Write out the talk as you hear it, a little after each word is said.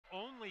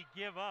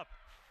give up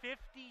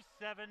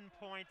 57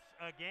 points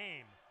a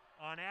game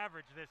on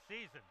average this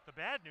season. The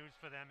bad news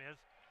for them is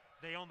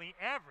they only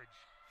average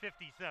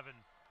 57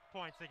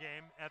 points a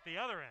game at the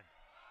other end.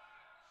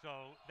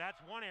 So that's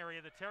one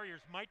area the Terriers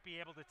might be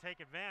able to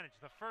take advantage.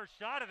 The first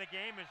shot of the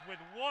game is with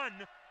 1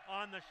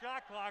 on the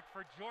shot clock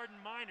for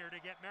Jordan Miner to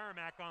get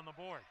Merrimack on the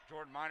board.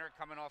 Jordan Miner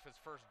coming off his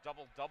first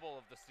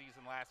double-double of the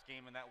season last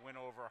game in that win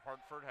over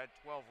Hartford, had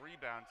 12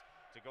 rebounds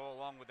to go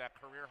along with that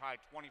career-high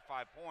 25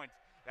 points.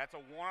 That's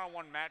a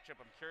one-on-one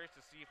matchup. I'm curious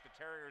to see if the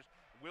Terriers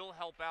will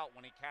help out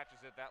when he catches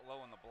it that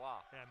low in the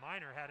block. Yeah,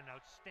 Miner had an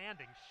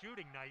outstanding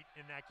shooting night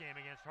in that game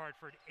against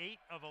Hartford. 8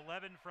 of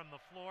 11 from the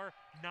floor,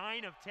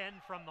 9 of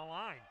 10 from the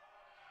line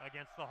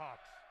against the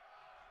Hawks.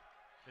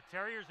 The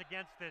Terriers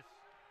against this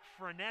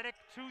frenetic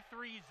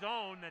 2-3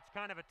 zone that's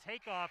kind of a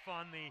takeoff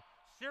on the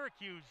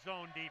Syracuse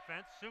zone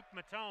defense. Suk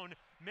Matone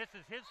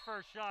misses his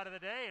first shot of the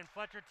day, and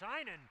Fletcher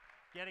Tynan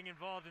getting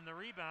involved in the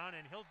rebound,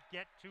 and he'll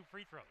get 2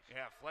 free throws.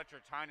 Yeah, Fletcher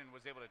Tynan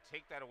was able to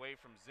take that away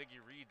from Ziggy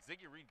Reed.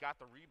 Ziggy Reed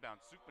got the rebound.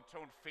 Suk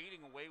Matone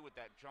fading away with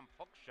that jump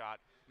hook shot.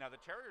 Now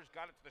the Terriers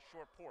got it to the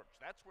short porch.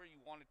 That's where you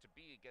want it to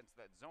be against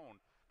that zone,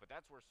 but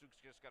that's where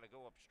Suk's just got to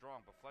go up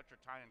strong. But Fletcher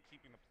Tynan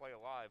keeping the play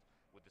alive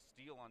with the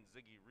steal on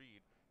Ziggy Reed,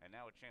 and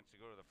now a chance to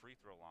go to the free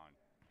throw line.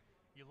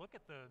 You look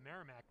at the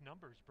Merrimack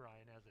numbers,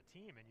 Brian, as a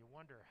team, and you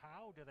wonder,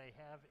 how do they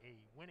have a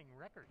winning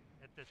record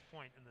at this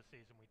point in the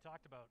season? We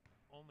talked about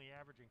only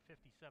averaging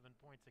 57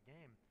 points a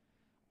game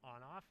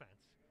on offense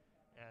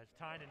as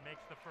Tynan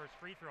makes the first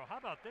free throw. How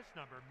about this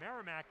number?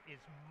 Merrimack is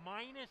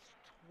minus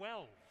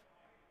 12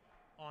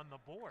 on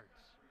the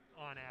boards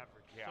on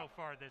average so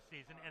far this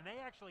season, and they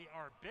actually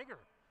are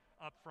bigger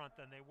up front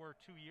than they were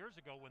 2 years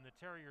ago when the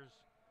Terriers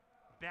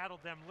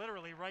battled them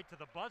literally right to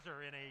the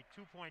buzzer in a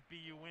 2-point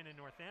BU win in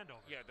North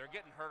Andover. Yeah, they're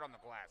getting hurt on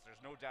the glass. There's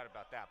no doubt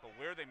about that. But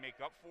where they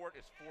make up for it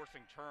is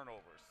forcing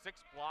turnovers.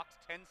 6 blocks,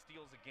 10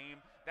 steals a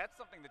game. That's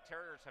something the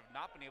Terriers have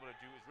not been able to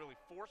do, is really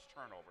force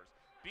turnovers.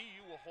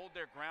 BU will hold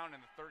their ground in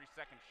the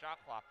 30-second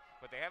shot clock,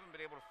 but they haven't been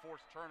able to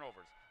force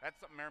turnovers.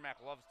 That's something Merrimack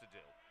loves to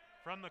do.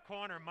 From the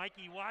corner,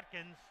 Mikey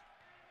Watkins.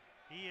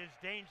 He is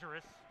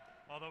dangerous.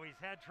 Although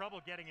he's had trouble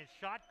getting his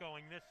shot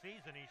going this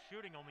season, he's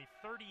shooting only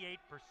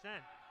 38%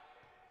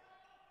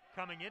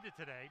 coming into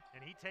today,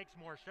 and he takes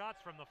more shots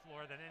from the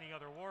floor than any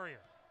other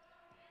Warrior.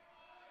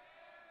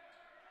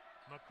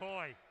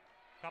 McCoy,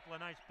 couple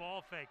of nice ball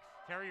fakes.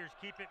 Terriers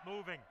keep it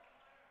moving.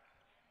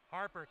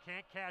 Harper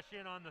can't cash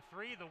in on the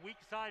 3. The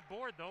weak side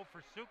board, though, for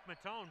Suk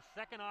Matone.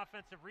 Second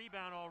offensive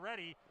rebound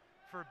already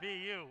for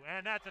BU,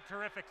 and that's a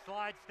terrific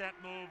slide step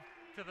move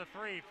to the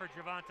 3 for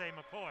Javante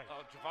McCoy.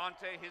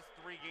 Javante, his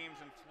 3 games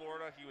in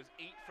Florida, he was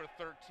 8 for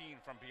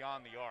 13 from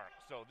beyond the arc.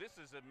 So this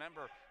is a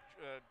member,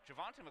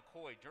 Javante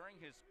McCoy, during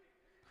his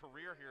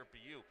career here at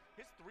BU,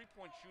 his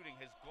 3-point shooting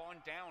has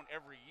gone down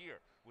every year,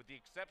 with the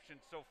exception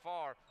so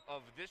far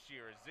of this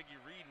year as Ziggy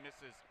Reed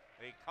misses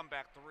a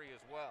comeback 3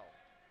 as well.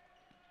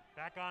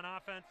 Back on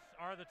offense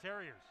are the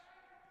Terriers.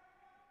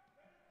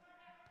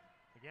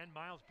 Again,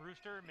 Miles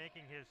Brewster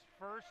making his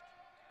first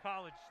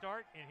college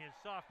start in his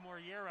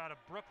sophomore year out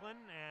of Brooklyn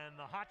and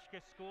the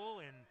Hotchkiss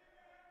School in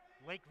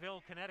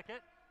Lakeville,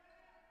 Connecticut,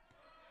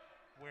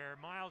 where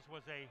Miles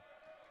was a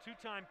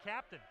 2-time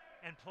captain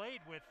and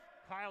played with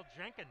Kyle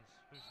Jenkins,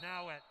 who's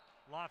now at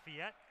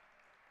Lafayette.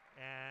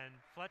 And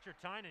Fletcher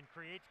Tynan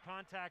creates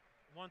contact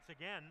once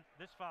again.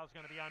 This foul is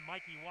going to be on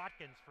Mikey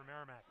Watkins for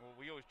Merrimack. Well,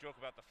 we always joke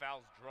about the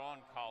fouls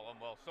drawn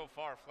column. Well, so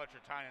far Fletcher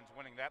Tynan's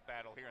winning that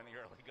battle here in the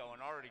early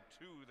going. Already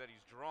 2 that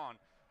he's drawn.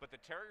 But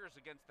the Terriers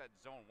against that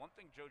zone, one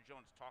thing Joe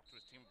Jones talked to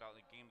his team about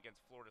in the game against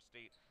Florida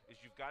State is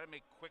you've got to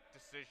make quick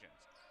decisions.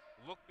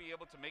 Be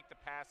able to make the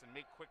pass and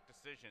make quick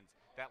decisions.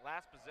 That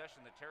last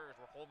possession, the Terriers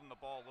were holding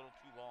the ball a little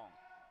too long.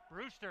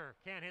 Brewster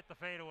can't hit the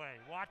fadeaway.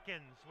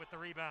 Watkins with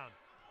the rebound.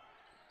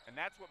 And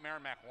that's what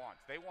Merrimack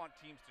wants. They want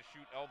teams to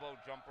shoot elbow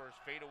jumpers,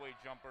 fadeaway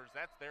jumpers.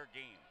 That's their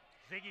game.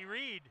 Ziggy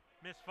Reed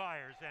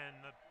misfires, and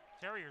the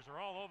Terriers are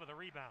all over the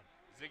rebound.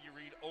 Ziggy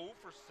Reed 0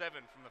 for 7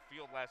 from the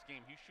field last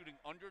game. He's shooting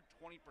under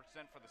 20%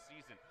 for the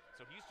season.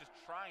 So he's just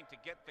trying to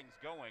get things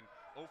going.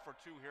 0 for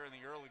 2 here in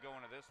the early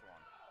going of this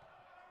one.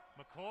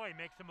 McCoy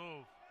makes a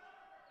move.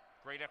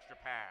 Great extra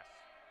pass.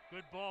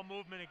 Good ball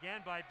movement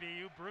again by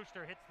BU.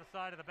 Brewster hits the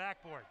side of the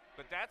backboard.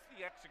 But that's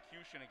the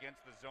execution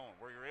against the zone,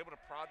 where you're able to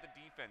prod the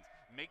defense,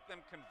 make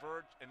them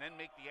converge, and then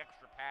make the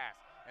extra pass.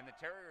 And the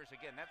Terriers,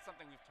 again, that's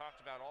something we've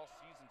talked about all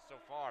season so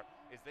far,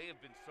 is they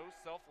have been so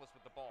selfless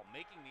with the ball,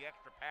 making the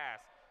extra pass.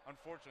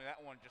 Unfortunately,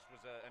 that one just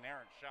was an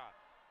errant shot.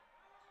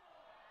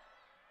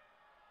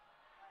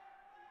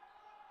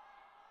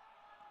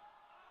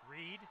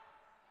 Reed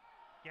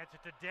gets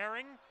it to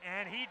Daring,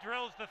 and he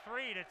drills the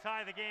 3 to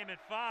tie the game at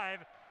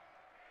 5.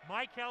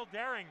 Michael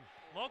Daring,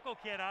 local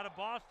kid out of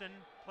Boston,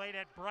 played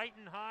at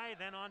Brighton High,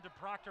 then on to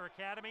Proctor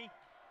Academy.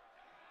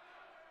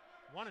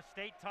 Won a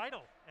state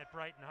title at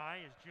Brighton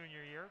High his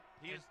junior year.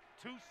 He has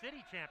 2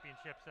 city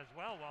championships as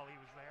well while he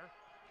was there.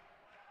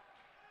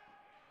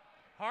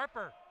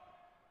 Harper,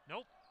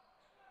 nope.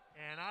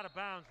 And out of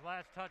bounds,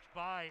 last touch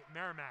by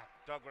Merrimack.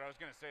 Doug, what I was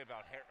going to say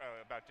about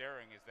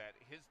Daring is that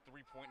his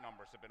three-point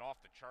numbers have been off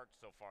the charts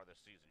so far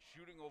this season,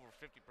 shooting over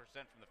 50%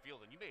 from the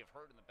field. And you may have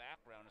heard in the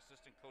background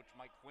assistant coach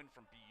Mike Quinn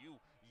from BU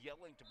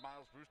yelling to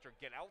Miles Brewster,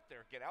 get out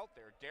there, get out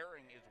there.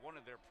 Daring is one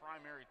of their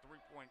primary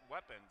three-point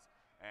weapons,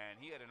 and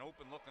he had an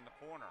open look in the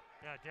corner.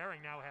 Yeah,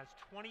 Daring now has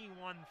 21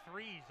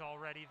 threes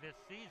already this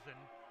season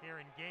here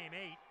in Game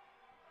 8.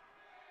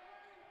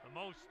 The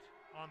most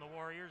on the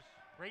Warriors.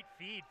 Great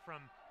feed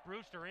from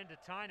Brewster into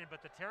Tynan,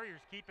 but the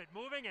Terriers keep it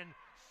moving, and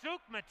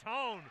Suk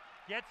Matone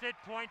gets it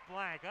point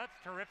blank. That's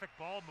terrific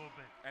ball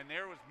movement. And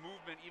there was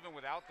movement even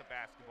without the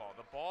basketball.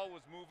 The ball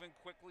was moving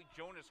quickly.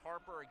 Jonas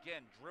Harper,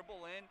 again,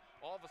 dribble in.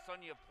 All of a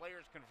sudden you have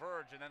players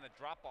converge, and then the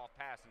drop-off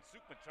pass. And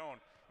Suk Matone,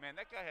 man,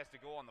 that guy has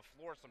to go on the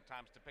floor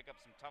sometimes to pick up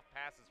some tough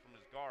passes from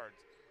his guards.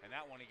 And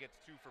that one he gets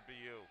 2 for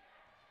BU.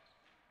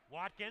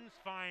 Watkins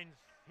finds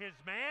his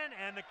man,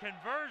 and the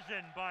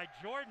conversion by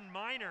Jordan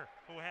Minor,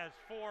 who has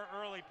 4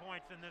 early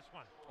points in this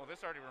one. Well,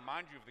 this already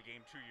reminds you of the game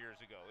 2 years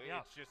ago.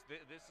 Yeah. It's just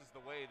this is the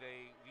way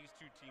these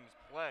two teams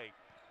play.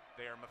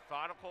 They are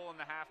methodical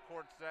in the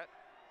half-court set,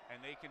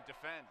 and they can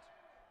defend.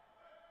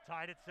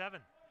 Tied at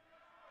 7.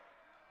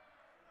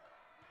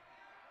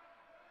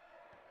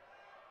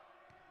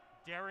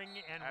 Daring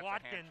and That's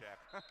Watkins. a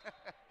hand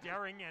check.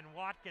 Daring and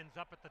Watkins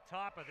up at the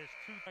top of this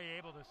 2,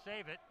 able to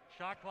save it.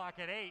 Shot clock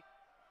at 8.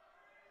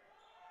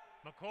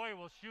 McCoy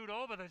will shoot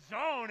over the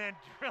zone and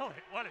drill it.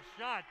 What a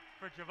shot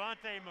for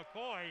Javante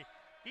McCoy.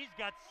 He's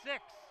got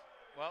 6.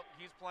 Well,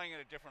 he's playing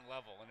at a different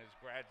level in his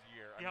grad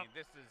year. I Yep. mean,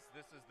 this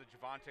is the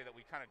Javante that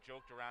we kind of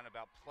joked around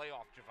about,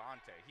 playoff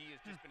Javante. He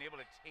has just been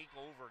able to take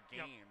over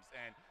games,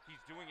 and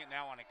he's doing it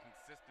now on a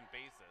consistent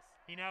basis.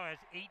 He now has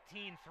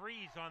 18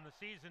 threes on the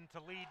season to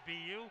lead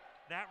BU.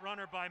 That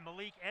runner by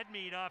Malik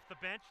Edmead off the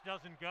bench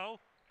doesn't go.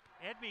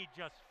 Edmead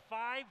just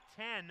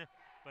 5'10",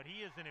 but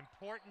he is an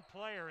important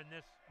player in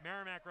this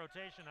Merrimack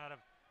rotation out of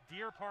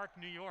Deer Park,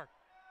 New York.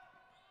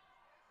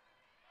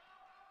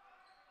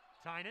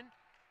 Tynan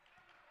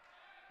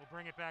will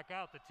bring it back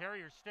out. The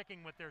Terriers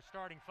sticking with their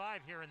starting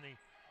 5 here in the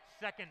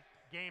second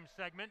game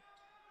segment.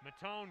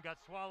 Matone got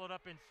swallowed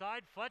up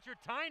inside. Fletcher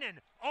Tynan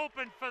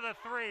open for the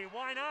 3.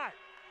 Why not?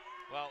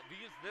 Well,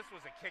 this was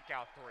a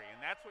kick-out 3,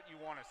 and that's what you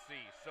want to see.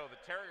 So the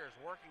Terriers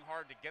working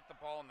hard to get the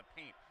ball in the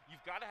paint.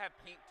 You've got to have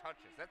paint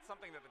touches. That's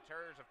something that the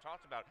Terriers have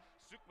talked about.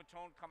 Suk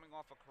Matone coming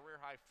off a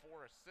career-high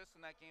 4 assists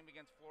in that game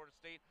against Florida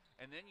State,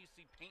 and then you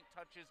see paint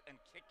touches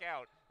and kick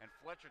out, and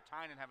Fletcher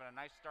Tynan having a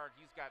nice start.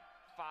 He's got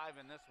 5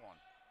 in this one.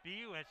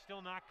 BU has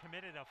still not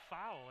committed a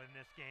foul in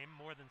this game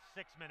more than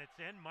 6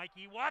 minutes in.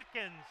 Mikey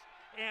Watkins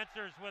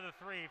answers with a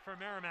 3 for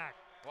Merrimack.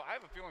 Well, I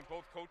have a feeling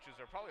both coaches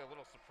are probably a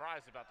little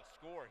surprised about the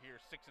score here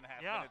 6.5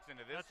 minutes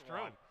into this that's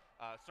one.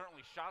 true.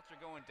 Certainly shots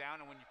are going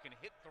down, and when you can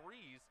hit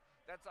threes,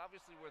 that's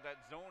obviously where that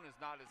zone is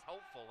not as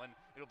helpful. And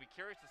it'll be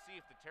curious to see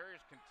if the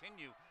Terriers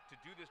continue to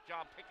do this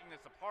job picking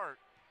this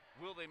apart.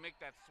 Will they make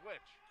that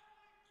switch?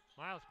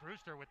 Miles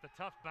Brewster with the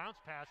tough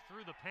bounce pass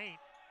through the paint.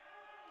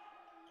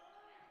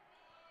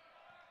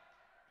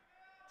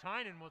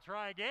 Tynan will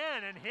try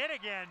again and hit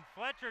again.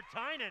 Fletcher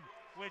Tynan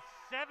with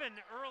 7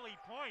 early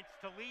points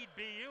to lead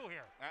BU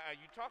here.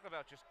 You talk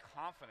about just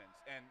confidence,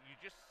 and you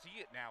just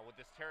see it now with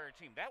this Terrier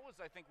team. That was,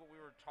 I think, what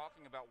we were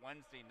talking about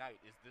Wednesday night,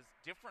 is this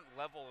different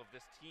level of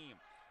this team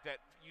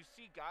that you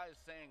see guys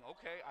saying,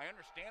 okay, I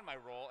understand my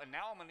role, and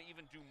now I'm going to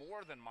even do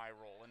more than my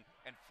role.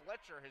 And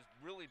Fletcher has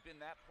really been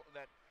that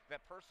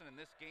person in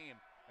this game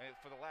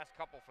for the last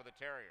couple for the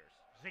Terriers.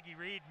 Ziggy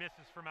Reed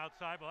misses from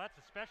outside. Well, that's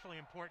especially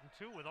important,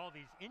 too, with all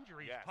these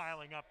injuries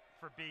piling up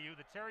for BU.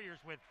 The Terriers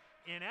with,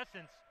 in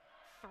essence,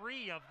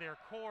 3 of their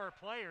core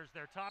players,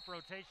 their top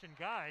rotation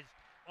guys,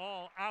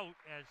 all out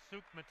as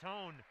Suk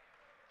Matone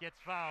gets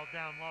fouled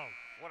down low.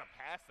 What a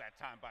pass that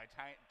time by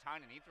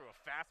Tynan. He threw a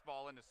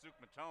fastball into Suk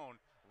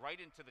Matone right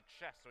into the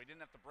chest, so he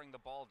didn't have to bring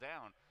the ball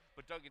down.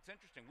 But, Doug, it's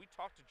interesting. We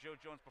talked to Joe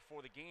Jones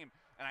before the game,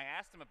 and I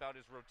asked him about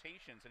his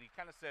rotations, and he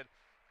kind of said,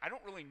 I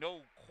don't really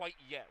know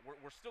quite yet.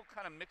 We're still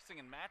kind of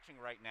mixing and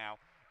matching right now,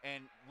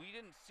 and we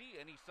didn't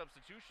see any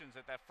substitutions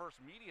at that first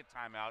media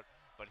timeout,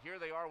 but here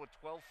they are with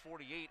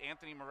 12:48.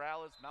 Anthony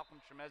Morales,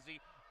 Malcolm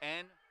Chemezi,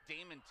 and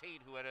Damon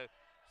Tate, who had a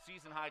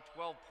season-high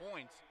 12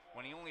 points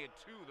when he only had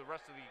 2 the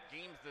rest of the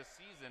games this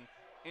season,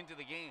 into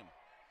the game.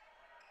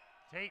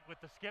 Tate with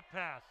the skip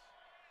pass.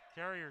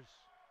 Terriers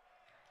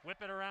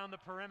whip it around the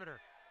perimeter,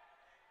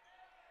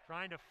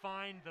 trying to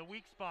find the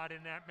weak spot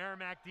in that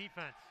Merrimack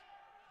defense.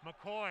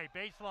 McCoy,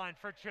 baseline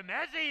for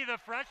Chemezi, the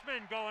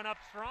freshman, going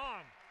up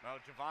strong. No,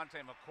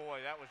 Javante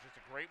McCoy, that was just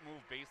a great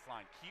move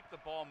baseline. Keep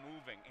the ball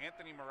moving.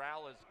 Anthony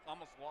Morales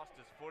almost lost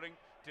his footing,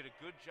 did a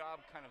good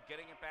job kind of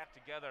getting it back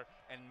together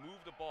and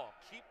move the ball.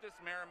 Keep this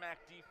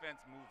Merrimack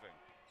defense moving.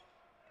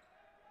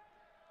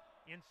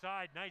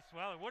 Inside, nice,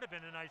 well, it would have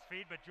been a nice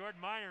feed, but Jordan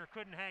Minor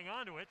couldn't hang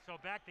on to it, so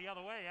back the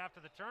other way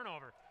after the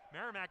turnover.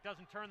 Merrimack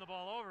doesn't turn the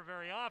ball over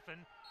very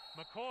often.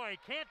 McCoy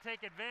can't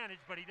take advantage,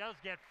 but he does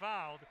get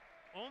fouled.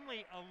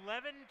 Only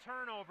 11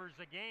 turnovers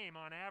a game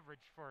on average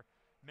for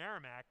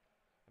Merrimack.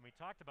 And we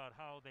talked about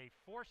how they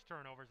force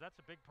turnovers. That's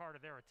a big part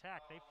of their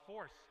attack. They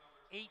force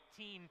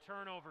 18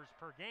 turnovers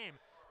per game.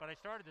 But I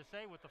started to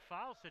say with the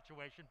foul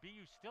situation,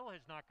 BU still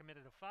has not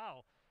committed a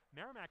foul.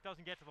 Merrimack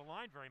doesn't get to the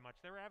line very much.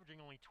 They're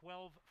averaging only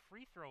 12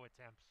 free throw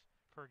attempts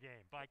per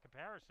game. By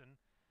comparison,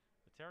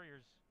 the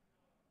Terriers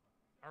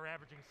are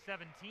averaging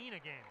 17 a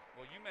game.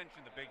 Well, you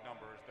mentioned the big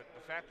numbers,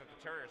 the fact that the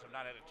Terriers have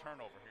not had a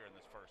turnover here in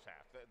this first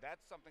half.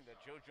 That's something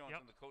that Joe Jones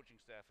and the coaching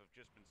staff have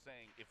just been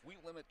saying. If we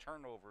limit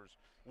turnovers,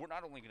 we're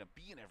not only going to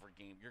be in every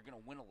game, you're going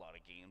to win a lot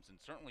of games. And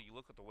certainly you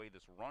look at the way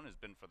this run has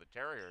been for the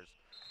Terriers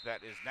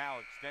that is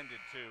now extended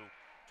to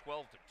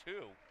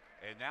 12-2,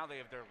 and now they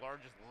have their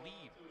largest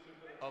lead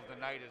of the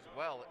night as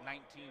well at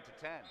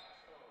 19-10.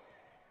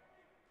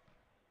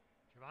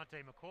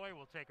 Javante McCoy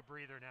will take a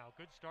breather now.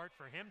 Good start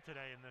for him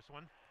today in this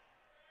one,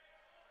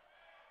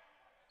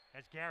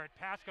 as Garrett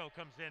Pascoe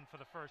comes in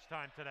for the first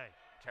time today.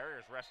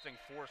 Terriers resting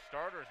 4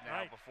 starters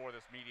now before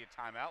this media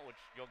timeout, which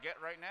you'll get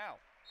right now.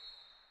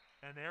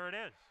 And there it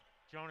is.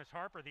 Jonas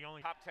Harper, the only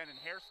top 10 in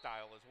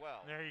hairstyle as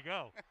well. There you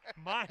go.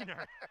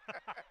 Minor.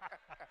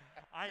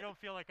 I don't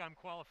feel like I'm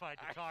qualified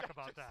to talk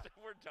about that.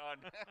 We're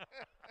done.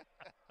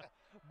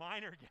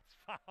 Minor gets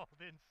fouled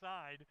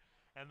inside,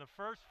 and the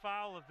first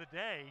foul of the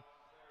day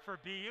for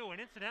BU. And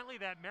incidentally,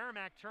 that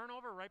Merrimack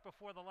turnover right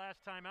before the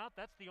last timeout,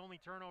 that's the only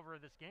turnover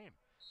of this game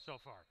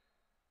so far.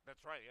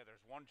 That's right. Yeah,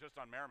 there's one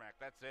just on Merrimack.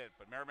 That's it.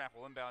 But Merrimack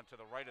will inbound to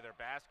the right of their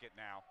basket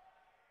now.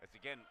 As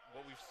again,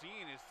 what we've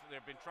seen is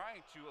they've been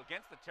trying to,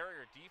 against the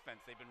Terrier defense,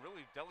 they've been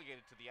really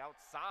delegated to the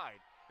outside.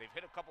 They've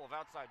hit a couple of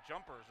outside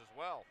jumpers as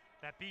well.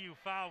 That BU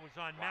foul was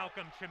on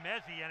Malcolm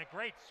Chimezi, and a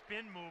great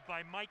spin move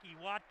by Mikey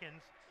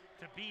Watkins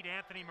to beat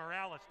Anthony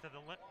Morales to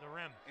the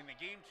rim. In the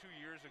game 2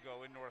 years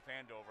ago in North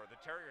Andover, the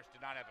Terriers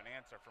did not have an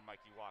answer for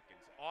Mikey Watkins.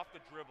 Off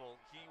the dribble,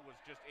 he was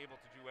just able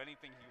to do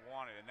anything he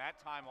wanted. And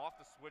that time off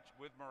the switch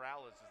with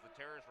Morales, as the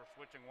Terriers were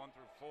switching 1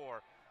 through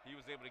 4, he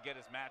was able to get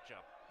his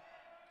matchup.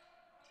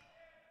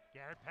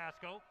 Garrett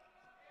Pascoe.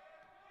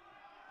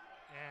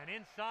 And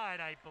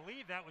inside, I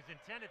believe that was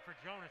intended for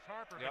Jonas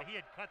Harper, but he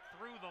had cut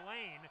through the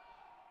lane.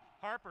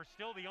 Harper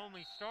still the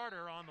only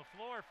starter on the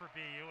floor for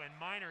BU, and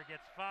Minor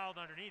gets fouled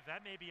underneath.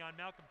 That may be on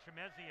Malcolm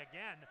Chimezi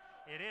again.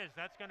 It is.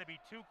 That's going to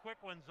be 2 quick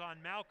ones on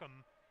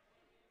Malcolm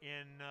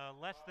in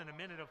less than a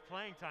minute of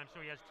playing time. So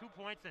he has 2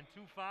 points and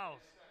 2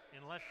 fouls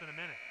in less than a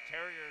minute.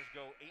 Terriers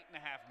go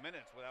 8.5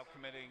 minutes without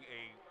committing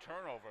a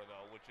turnover,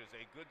 though, which is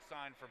a good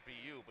sign for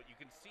BU. But you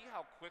can see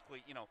how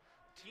quickly,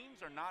 teams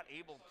are not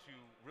able to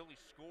really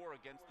score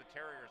against the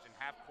Terriers in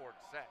half-court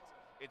sets.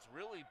 It's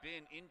really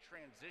been in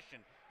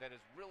transition that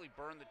has really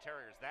burned the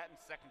Terriers, that and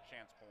second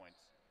chance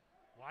points.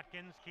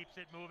 Watkins keeps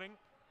it moving.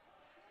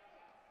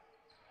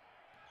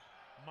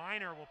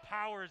 Minor will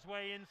power his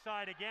way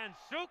inside again.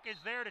 Suk is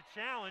there to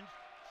challenge.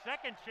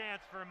 Second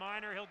chance for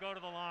Minor. He'll go to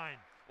the line.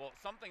 Well,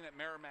 something that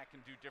Merrimack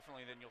can do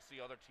differently than you'll see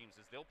other teams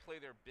is they'll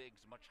play their bigs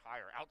much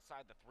higher,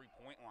 outside the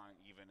three-point line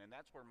even, and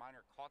that's where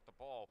Minor caught the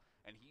ball,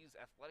 and he's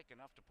athletic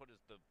enough to put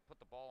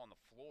the ball on the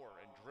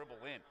floor and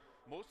dribble in.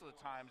 Most of the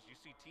times you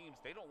see teams,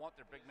 they don't want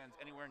their big men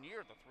anywhere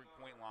near the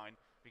three-point line,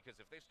 because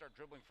if they start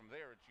dribbling from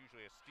there, it's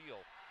usually a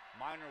steal.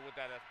 Minor, with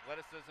that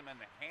athleticism and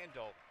the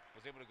handle,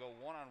 was able to go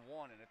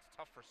one-on-one, and it's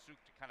tough for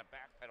Suk to kind of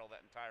backpedal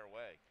that entire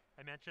way.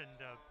 I mentioned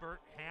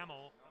Bert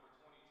Hamill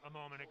a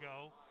moment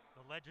ago,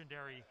 the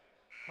legendary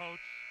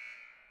coach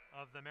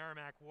of the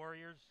Merrimack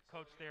Warriors,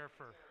 coached there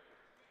for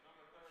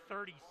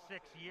 36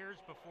 years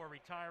before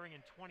retiring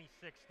in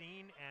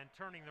 2016 and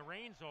turning the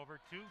reins over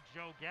to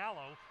Joe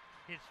Gallo,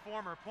 his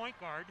former point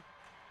guard.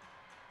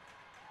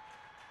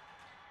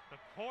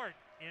 The court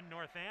in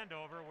North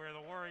Andover, where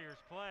the Warriors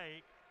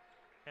play,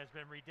 has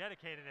been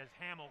rededicated as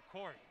Hamill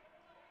Court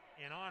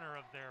in honor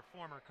of their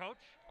former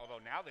coach.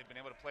 Although now they've been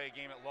able to play a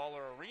game at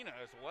Lawler Arena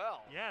as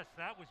well. Yes,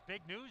 that was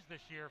big news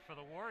this year for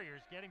the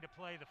Warriors, getting to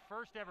play the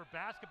first ever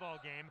basketball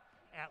game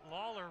at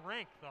Lawler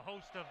Rink, the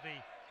host of the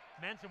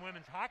men's and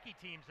women's hockey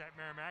teams at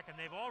Merrimack, and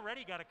they've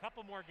already got a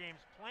couple more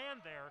games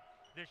planned there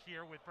this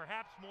year, with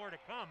perhaps more to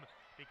come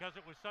because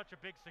it was such a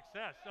big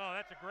success. Oh,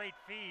 that's a great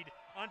feed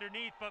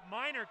underneath, but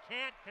Minor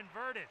can't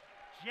convert it.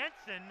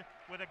 Jensen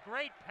with a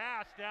great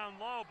pass down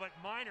low, but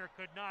Minor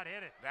could not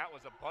hit it. That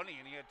was a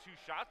bunny, and he had 2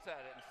 shots at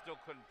it and still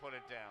couldn't put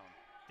it down.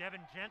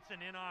 Devin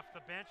Jensen in off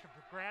the bench, a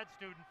grad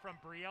student from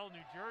Brielle,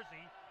 New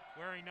Jersey,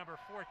 wearing number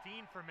 14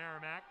 for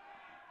Merrimack.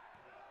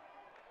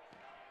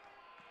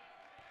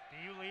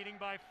 BU leading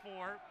by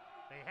 4.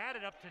 They had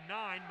it up to 9.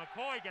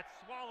 McCoy gets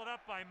swallowed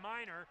up by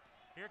Minor.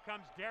 Here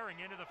comes Daring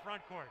into the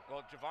front court.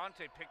 Well,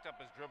 Javante picked up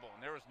his dribble,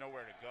 and there was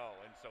nowhere to go.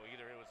 And so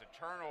either it was a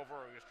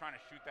turnover or he was trying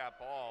to shoot that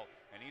ball.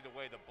 And either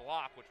way, the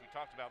block, which we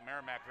talked about,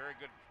 Merrimack, very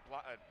good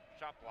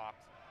shot blocks.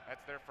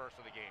 That's their first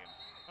of the game.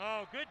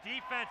 Oh, good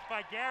defense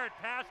by Garrett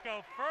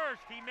Pascoe.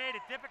 First, he made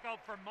it difficult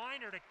for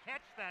Minor to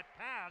catch that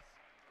pass.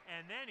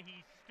 And then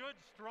he stood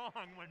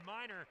strong when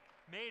Minor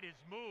made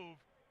his move,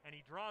 and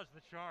he draws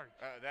the charge.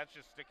 That's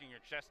just sticking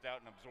your chest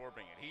out and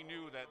absorbing it. He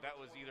knew that that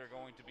was either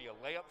going to be a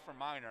layup for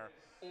Minor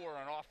or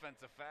an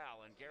offensive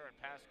foul, and Garrett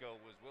Pascoe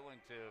was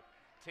willing to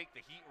take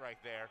the heat right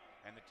there,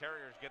 and the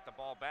Terriers get the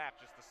ball back.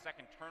 Just the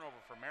second turnover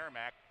for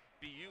Merrimack.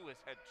 BU has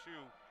had 2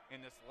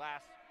 in this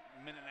last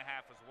minute and a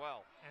half as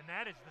well. And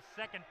that is the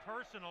second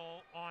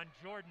personal on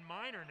Jordan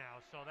Miner now,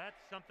 so that's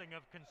something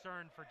of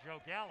concern for Joe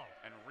Gallo.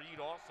 And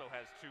Reed also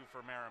has 2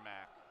 for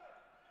Merrimack.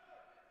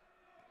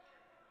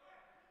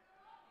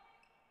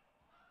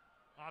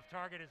 Off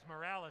target is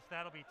Morales.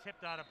 That'll be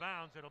tipped out of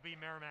bounds. It'll be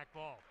Merrimack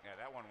ball. Yeah,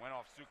 that one went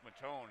off Suk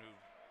Matone, who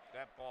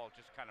that ball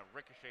just kind of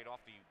ricocheted off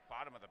the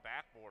bottom of the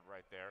backboard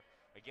right there.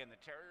 Again, the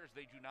Terriers,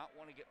 they do not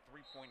want to get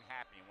three-point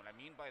happy. And what I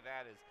mean by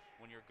that is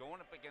when you're going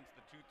up against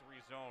the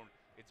 2-3 zone,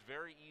 it's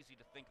very easy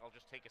to think I'll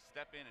just take a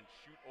step in and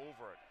shoot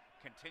over it.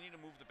 Continue to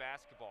move the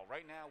basketball.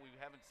 Right now, we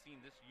haven't seen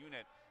this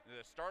unit.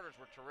 The starters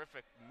were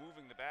terrific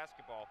moving the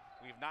basketball.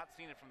 We have not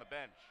seen it from the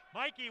bench.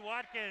 Mikey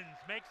Watkins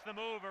makes the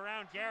move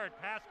around Garrett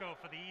Pasco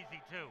for the easy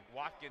 2.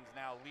 Watkins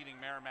now leading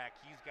Merrimack.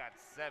 He's got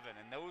 7,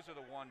 and those are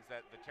the ones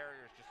that the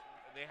Terriers just,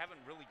 they haven't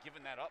really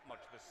given that up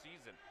much this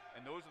season,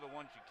 and those are the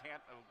ones you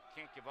can't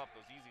give up,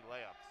 those easy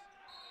layups.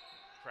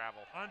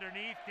 Travel.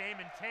 Underneath,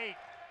 Damon Tate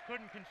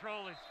couldn't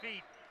control his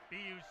feet.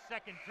 BU's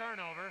second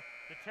turnover.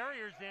 The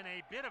Terriers in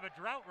a bit of a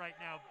drought right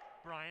now,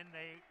 Brian.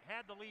 They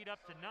had the lead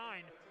up to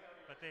 9,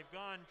 but they've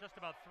gone just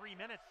about 3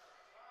 minutes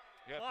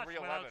plus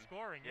without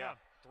scoring. Yeah.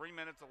 3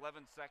 minutes,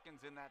 11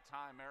 seconds in that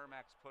time.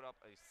 Merrimack's put up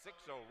a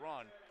 6-0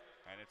 run,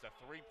 and it's a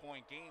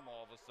 3-point game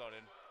all of a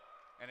sudden.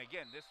 And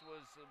again, this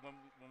was when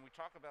we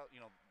talk about, you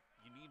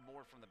need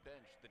more from the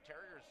bench. The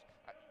Terriers,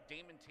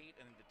 Damon Tate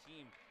and the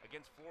team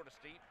against Florida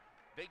State,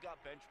 they got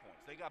bench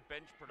points. They got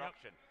bench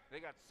production. Yep. They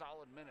got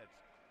solid minutes.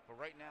 But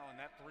right now in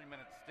that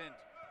 3-minute stint,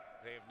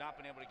 they have not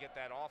been able to get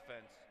that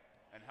offense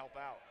and help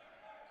out.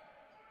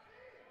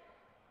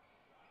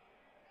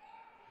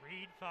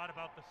 Reed thought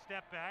about the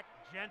step back.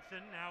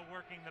 Jensen now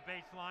working the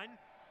baseline.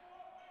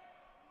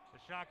 The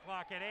shot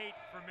clock at 8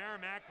 for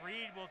Merrimack.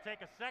 Reed will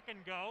take a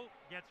second go,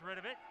 gets rid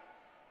of it.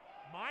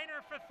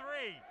 Miner for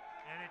 3,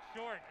 and it's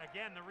short.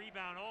 Again, the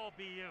rebound all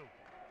BU.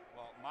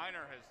 Well,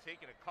 Miner has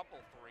taken a couple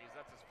threes.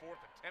 That's his 4th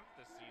attempt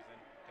this season.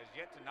 Has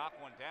yet to knock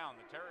one down.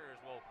 The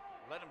Terriers will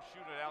let him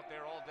shoot it out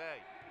there all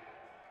day.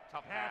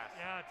 Tough pass.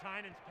 Yeah,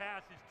 Tynan's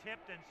pass is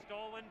tipped and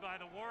stolen by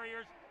the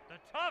Warriors. The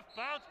tough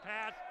bounce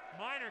pass.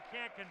 Miner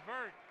can't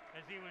convert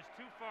as he was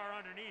too far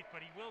underneath,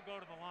 but he will go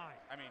to the line.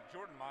 I mean,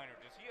 Jordan Miner,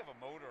 does he have a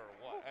motor or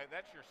what?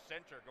 That's your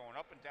center going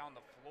up and down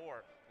the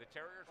floor. The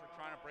Terriers were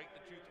trying to break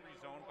the 2-3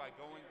 zone by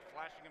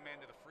flashing a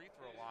man to the free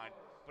throw line.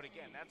 But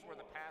again, that's where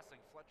the passing,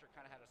 Fletcher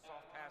kind of had a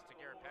soft pass to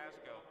Garrett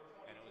Pasco,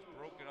 and it was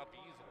broken up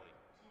easily.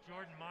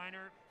 Jordan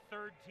Miner,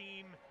 3rd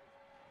team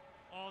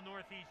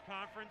All-Northeast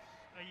Conference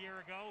a year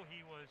ago.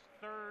 He was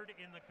 3rd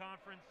in the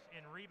conference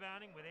in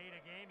rebounding with 8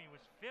 a game. He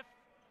was 5th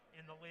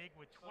in the league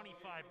with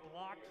 25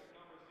 blocks.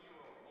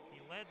 He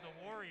led the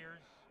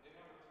Warriors.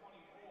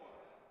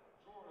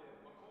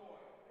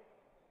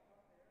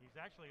 He's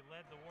actually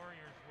led the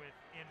Warriors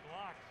in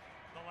blocks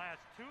the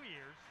last 2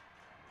 years.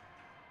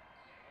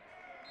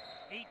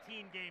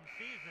 18-game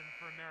season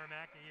for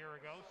Merrimack a year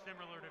ago,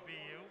 similar to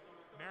BU.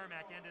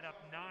 Merrimack ended up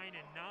 9-9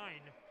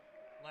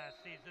 last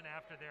season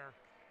after their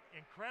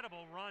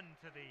incredible run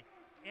to the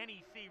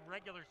NEC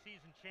regular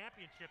season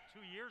championship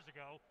 2 years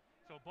ago.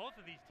 So both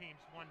of these teams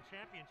won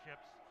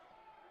championships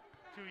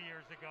 2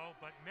 years ago,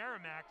 but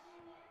Merrimack's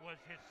was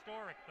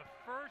historic. The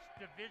first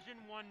Division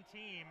I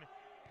team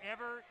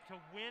ever to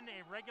win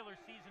a regular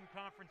season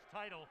conference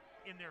title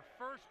in their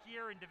first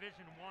year in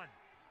Division I.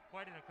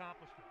 Quite an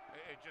accomplishment.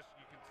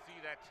 You can see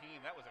that team.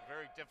 That was a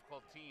very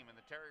difficult team, and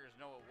the Terriers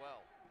know it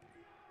well.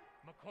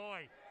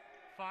 McCoy,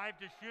 5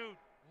 to shoot,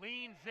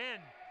 leans in,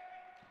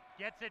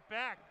 gets it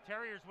back.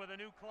 Terriers with a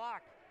new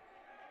clock.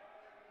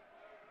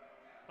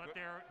 But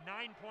their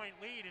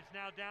 9-point lead is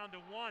now down to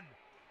 1.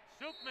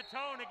 Suk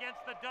Matone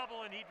against the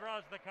double, and he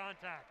draws the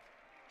contact.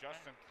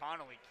 Justin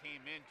Connolly came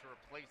in to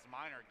replace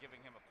Miner,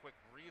 giving him a quick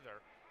breather,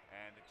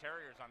 and the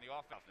Terriers on the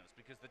offense.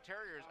 Because the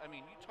Terriers, I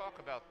mean, you talk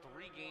about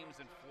 3 games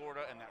in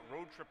Florida and that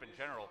road trip in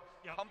general.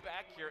 Yep. Come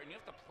back here, and you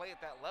have to play at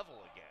that level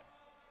again.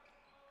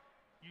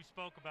 You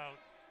spoke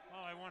about,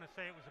 well, I want to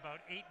say it was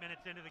about 8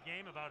 minutes into the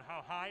game, about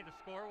how high the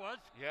score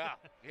was. Yeah,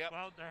 yep.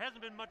 Well, there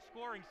hasn't been much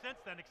scoring since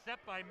then,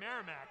 except by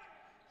Merrimack.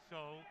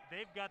 So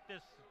they've got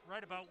this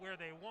right about where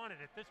they want it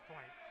at this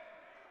point.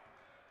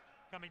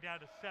 Coming down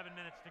to 7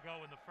 minutes to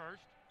go in the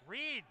first.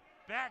 Reed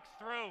backs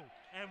through,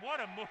 and what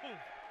a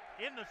move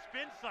in the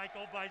spin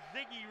cycle by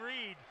Ziggy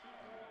Reed.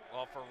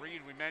 Well, for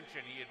Reed, we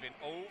mentioned he had been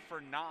 0 for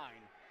 9,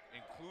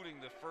 including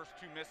the first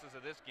 2 misses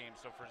of this game.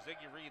 So for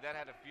Ziggy Reed, that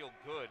had to feel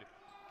good.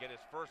 Get his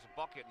first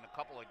bucket in a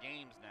couple of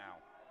games now.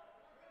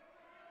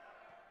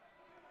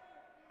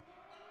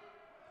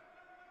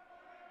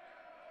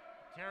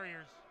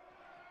 Terriers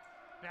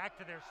back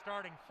to their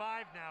starting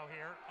 5 now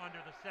here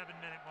under the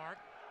 7-minute mark.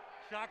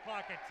 Shot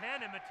clock at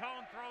 10, and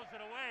Matone throws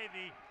it away.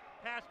 The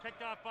pass picked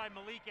off by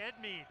Malik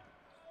Edmead.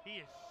 He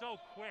is so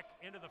quick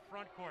into the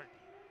front court.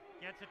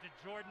 Gets it to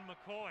Jordan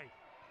McCoy.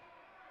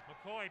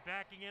 McCoy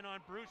backing in on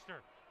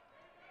Brewster.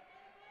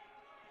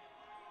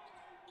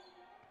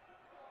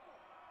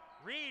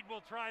 Reed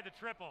will try the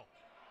triple.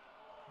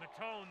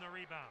 Matone the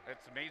rebound.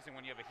 It's amazing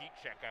when you have a heat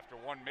check after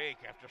one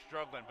make, after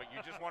struggling, but you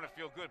just want to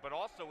feel good. But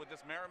also with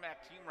this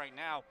Merrimack team right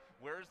now,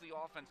 where's the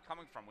offense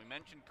coming from? We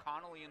mentioned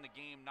Connolly in the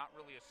game, not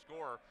really a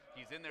scorer.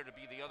 He's in there to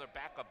be the other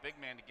backup big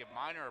man to give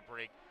Minor a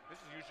break. This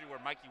is usually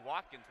where Mikey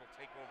Watkins will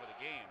take over the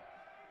game.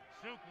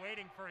 Suk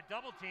waiting for a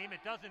double team.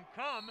 It doesn't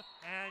come,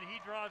 and he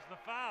draws the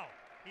foul.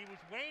 He was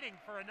waiting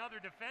for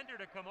another defender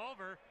to come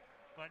over,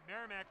 but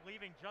Merrimack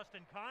leaving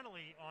Justin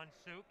Connolly on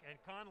Suk, and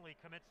Connolly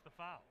commits the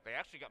foul. They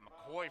actually got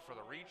McCoy for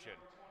the reach-in.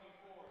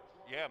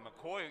 Yeah,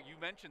 McCoy, you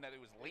mentioned that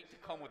it was late to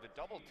come with a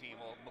double team.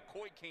 Well,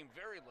 McCoy came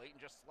very late and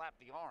just slapped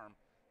the arm,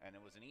 and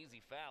it was an easy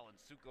foul, and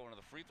Suk going to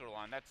the free throw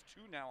line. That's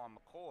 2 now on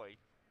McCoy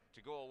to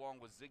go along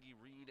with Ziggy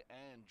Reed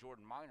and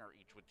Jordan Minor,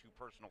 each with 2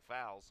 personal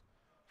fouls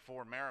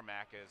for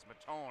Merrimack, as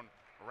Matone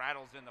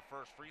rattles in the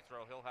first free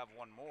throw. He'll have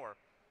 1 more.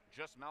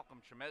 Just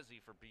Malcolm Chemezi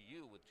for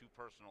BU with 2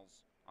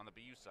 personals on the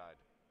BU side.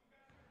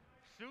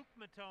 Suk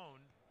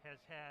Matone has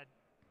had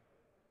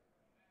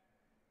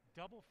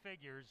double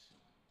figures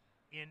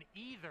in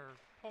either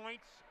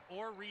points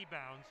or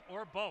rebounds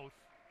or both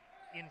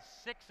in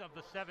 6 of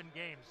the 7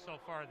 games so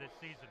far this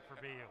season for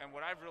BU. And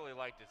what I've really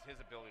liked is his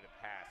ability to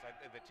pass.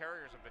 The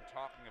Terriers have been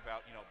talking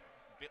about,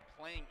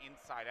 playing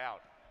inside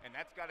out, and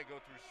that's got to go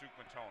through Suk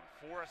Matone.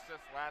 4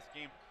 assists last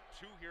game,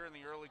 2 here in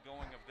the early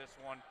going of this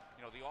one.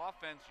 The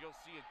offense, you'll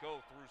see it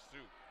go through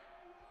Suk.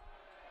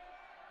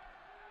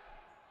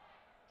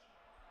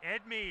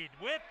 Edmead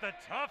with the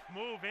tough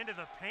move into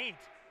the paint.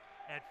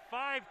 At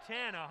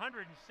 5'10",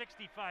 165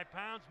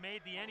 pounds,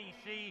 made the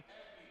NEC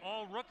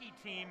all-rookie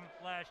team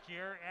last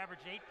year,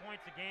 averaged 8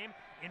 points a game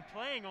in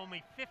playing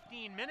only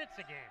 15 minutes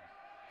a game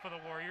for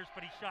the Warriors,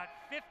 but he shot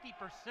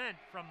 50%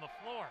 from the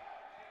floor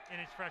in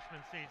his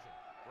freshman season.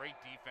 Great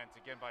defense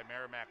again by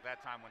Merrimack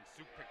that time when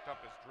Suk picked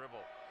up his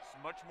dribble. It's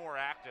much more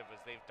active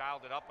as they've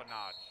dialed it up a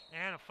notch.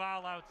 And a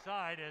foul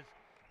outside as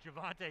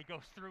Javante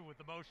goes through with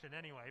the motion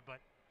anyway, but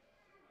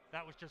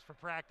that was just for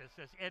practice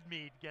as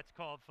Edmead gets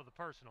called for the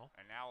personal.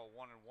 And now a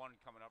 1-and-1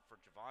 coming up for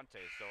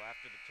Javante. So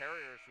after the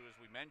Terriers, who as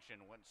we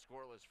mentioned went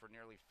scoreless for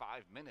nearly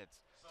 5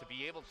 minutes, to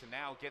be able to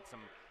now get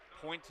some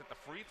points at the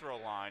free throw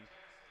line,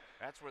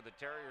 that's where the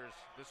Terriers,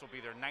 this will be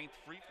their 9th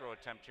free throw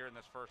attempt here in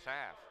this first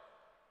half.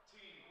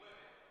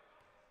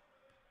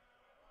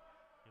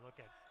 You look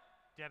at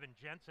Devin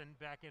Jensen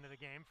back into the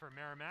game for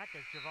Merrimack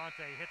as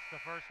Javante hits the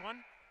first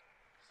one.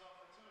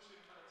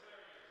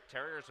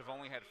 Terriers have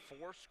only had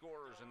 4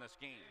 scorers in this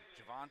game.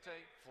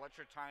 Javante,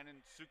 Fletcher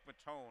Tynan, Suk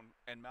Matone,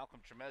 and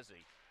Malcolm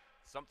Chemezi.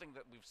 Something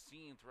that we've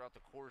seen throughout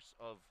the course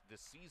of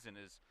this season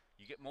is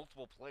you get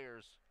multiple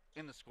players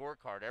in the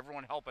scorecard,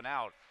 everyone helping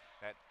out,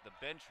 that the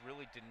bench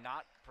really did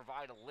not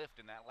provide a lift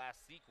in that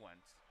last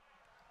sequence.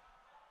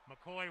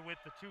 McCoy with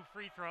the 2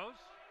 free throws.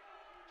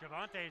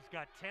 Javante's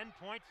got 10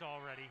 points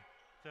already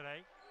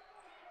today.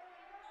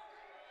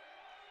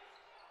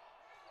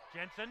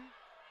 Jensen.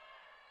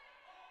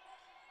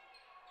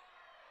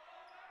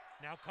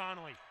 Now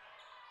Connolly.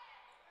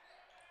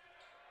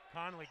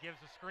 Connolly gives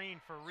a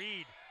screen for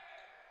Reed.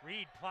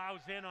 Reed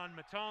plows in on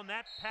Matone.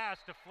 That pass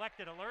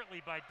deflected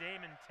alertly by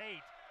Damon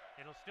Tate.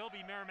 It'll still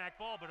be Merrimack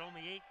ball, but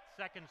only 8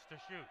 seconds to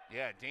shoot.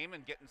 Yeah,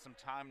 Damon getting some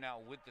time now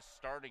with the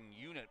starting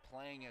unit,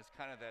 playing as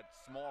kind of that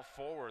small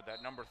forward,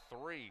 that number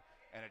 3,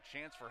 and a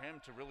chance for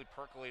him to really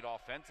percolate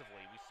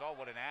offensively. We saw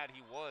what an ad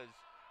he was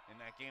in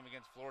that game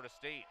against Florida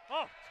State.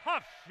 Oh,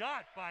 tough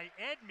shot by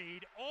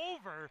Edmead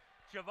over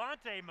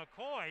Javante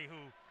McCoy,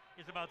 who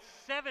is about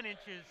 7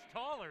 inches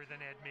taller than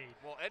Edmead.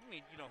 Well,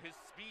 Edmead, his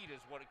speed is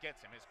what it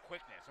gets him, his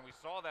quickness. And we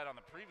saw that on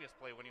the previous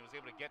play when he was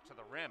able to get to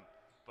the rim.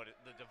 But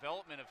the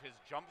development of his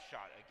jump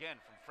shot, again,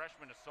 from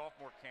freshman to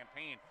sophomore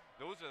campaign,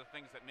 those are the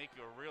things that make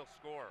you a real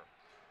scorer.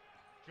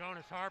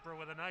 Jonas Harper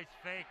with a nice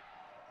fake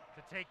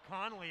to take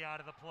Connolly out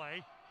of the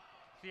play.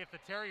 See if the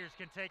Terriers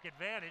can take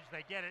advantage.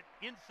 They get it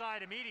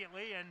inside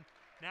immediately, and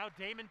now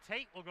Damon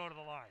Tate will go to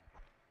the line.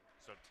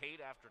 So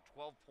Tate, after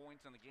 12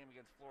 points in the game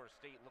against Florida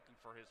State, looking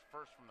for his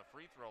first from the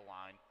free throw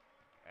line,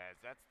 as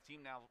that's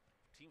team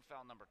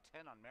foul number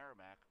 10 on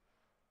Merrimack.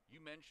 You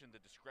mentioned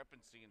the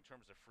discrepancy in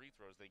terms of free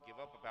throws. They give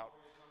up about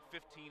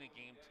 15 a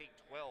game, take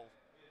 12.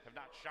 Have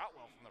not shot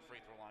well from the free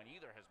throw line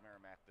either, has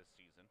Merrimack this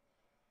season.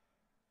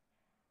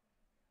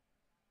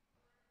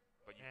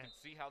 But you can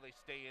see how they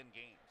stay in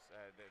games.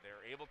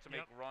 They're able to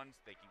make runs,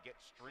 they can get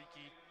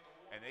streaky,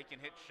 and they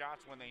can hit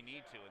shots when they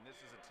need to. And this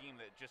is a team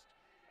that just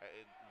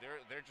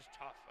they're just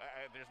tough.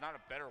 There's not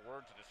a better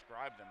word to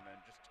describe them than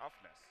just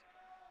toughness.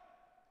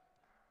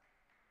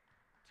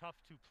 Tough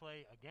to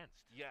play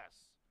against. Yes.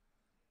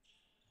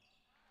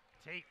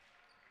 Tate,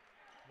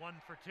 1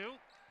 for 2.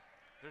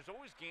 There's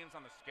always games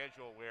on the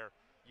schedule where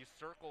you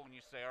circle and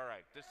you say, all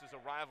right, this is a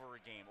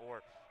rivalry game,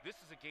 or this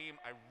is a game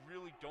I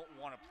really don't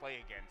want to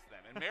play against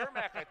them. And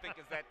Merrimack, I think,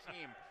 is that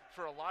team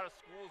for a lot of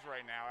schools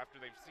right now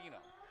after they've seen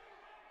them.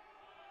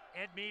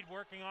 Edmead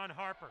working on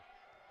Harper.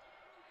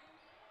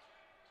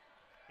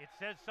 it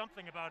says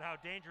something about how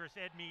dangerous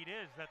Ed Mead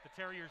is that the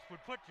Terriers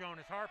would put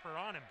Jonas Harper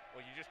on him.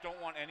 Well, you just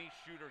don't want any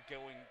shooter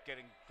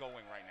getting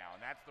going right now, and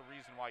that's the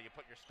reason why you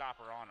put your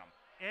stopper on him.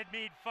 Ed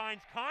Mead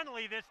finds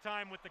Connolly this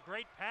time with the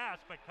great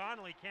pass, but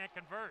Connolly can't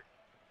convert.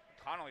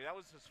 Connolly, that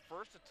was his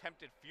first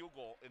attempted field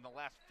goal in the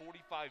last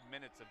 45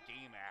 minutes of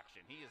game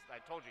action. I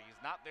told you,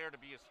 he's not there to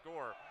be a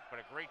scorer, but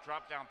a great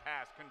drop-down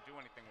pass, couldn't do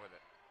anything with it.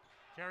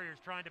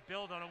 Terriers trying to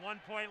build on a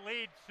 1-point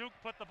lead. Suk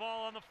put the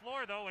ball on the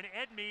floor, though, and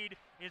Ed Mead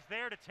is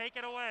there to take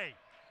it away.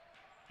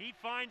 He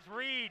finds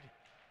Reed,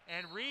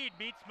 and Reed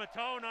meets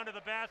Matone under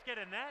the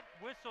basket, and that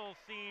whistle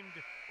seemed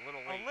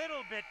a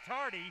little bit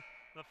tardy.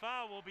 The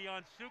foul will be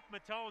on Suk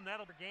Matone.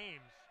 That'll be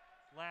games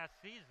last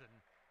season,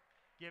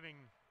 giving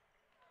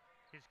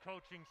his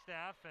coaching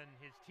staff and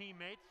his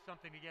teammates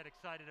something to get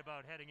excited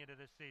about heading into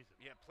this season.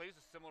 Yeah, plays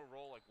a similar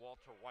role like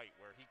Walter White,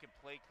 where he can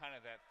play kind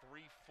of that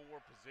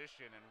 3-4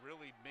 position and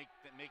really make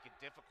it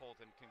difficult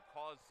and can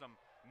cause some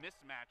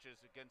mismatches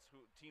against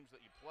teams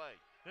that you play.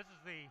 This is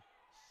the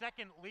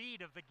second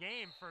lead of the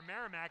game for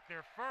Merrimack,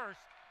 their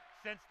first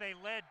since they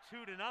led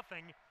 2-0,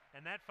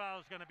 and that foul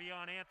is going to be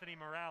on Anthony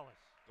Morales.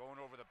 Going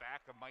over the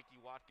back of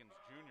Mikey Watkins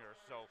Jr.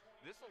 So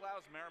this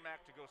allows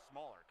Merrimack to go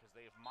smaller because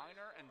they have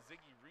Minor and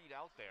Ziggy Reed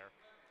out there,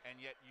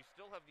 and yet you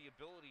still have the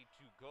ability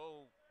to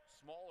go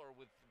smaller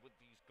with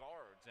these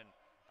guards. And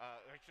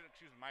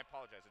I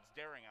apologize. It's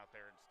Daring out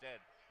there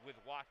instead with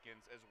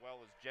Watkins as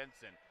well as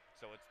Jensen.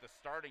 So it's the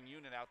starting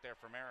unit out there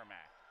for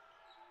Merrimack.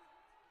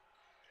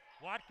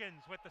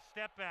 Watkins with the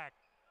step back.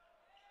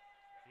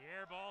 The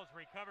air ball is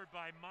recovered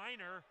by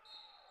Minor,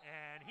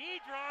 and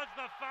he draws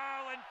the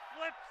foul and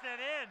flips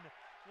it in.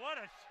 What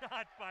a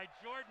shot by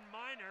Jordan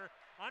Minor.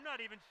 I'm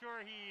not even sure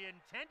he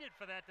intended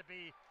for that to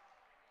be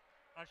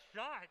a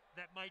shot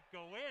that might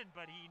go in,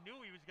 but he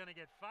knew he was going to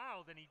get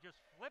fouled, and he just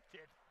flipped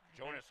it.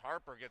 Jonas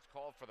Harper gets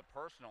called for the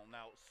personal.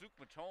 Now, Suk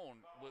Matone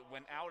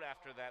went out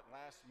after that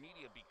last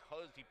media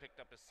because he picked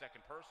up his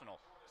second personal.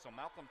 So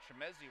Malcolm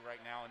Chemezi right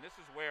now, and this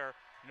is where,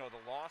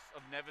 the loss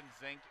of Nevin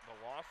Zink, the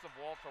loss of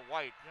Walter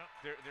White,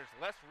 there's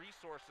less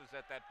resources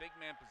at that big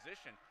man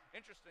position.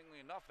 Interestingly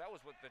enough, that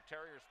was what the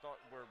Terriers thought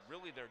were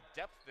really their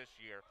depth this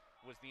year,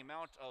 was the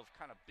amount of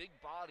kind of big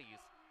bodies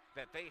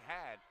that they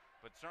had.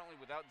 But certainly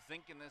without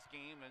Zink in this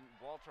game and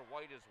Walter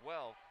White as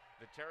well,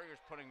 the Terriers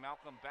putting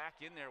Malcolm back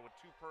in there with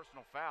 2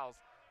 personal fouls.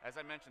 As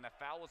I mentioned,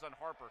 that foul was on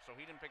Harper, so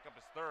he didn't pick up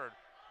his third,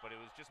 but it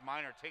was just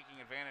Minor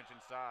taking advantage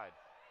inside.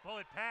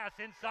 Bullet pass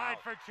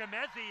inside for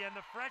Chemezi, and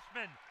the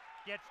freshman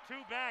gets 2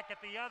 back at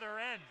the other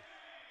end.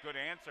 Good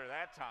answer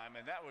that time,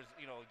 and that was,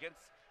 it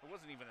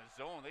wasn't even a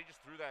zone. They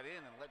just threw that in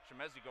and let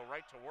Chemezi go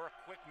right to work.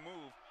 Quick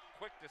move,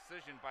 quick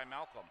decision by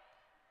Malcolm.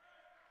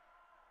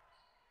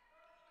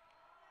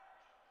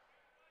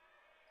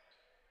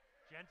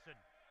 Jensen.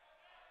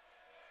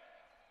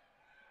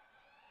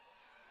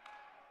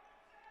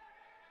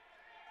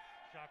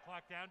 Shot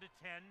clock down to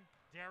 10.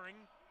 Daring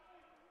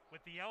with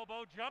the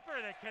elbow jumper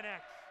that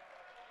connects.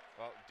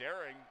 Well,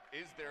 Daring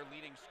is their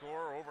leading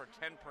scorer, over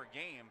 10 per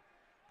game,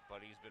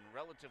 but he's been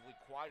relatively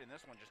quiet in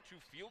this one. Just 2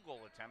 field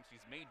goal attempts.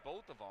 He's made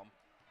both of them.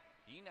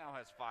 He now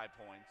has 5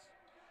 points.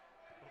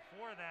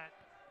 Before that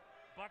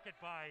bucket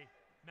by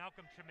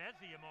Malcolm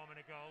Chemezi a moment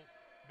ago,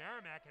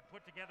 Merrimack had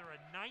put together a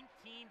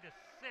 19-6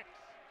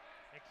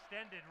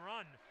 extended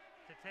run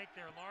to take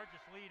their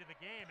largest lead of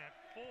the game at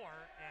 4,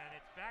 and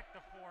it's back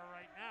to 4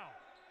 right now.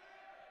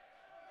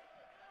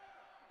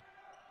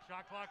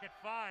 Shot clock at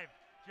 5.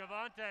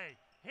 Javante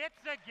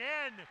hits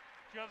again.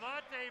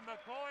 Javante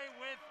McCoy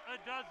with a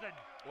dozen.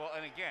 Well,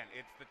 and again,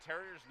 it's the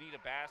Terriers need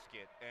a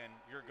basket, and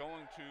you're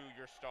going to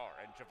your star.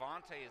 And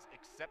Javante has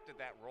accepted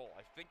that role.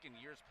 I think in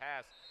years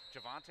past,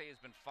 Javante has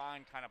been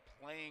fine kind of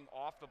playing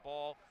off the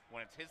ball.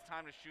 When it's his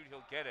time to shoot,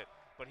 he'll get it.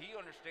 But he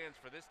understands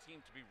for this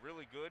team to be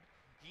really good,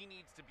 he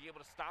needs to be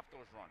able to stop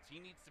those runs. He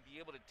needs to be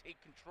able to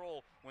take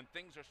control when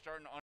things are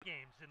starting to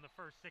games in the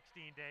first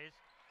 16 days,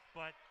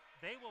 but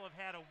they will have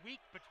had a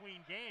week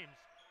between games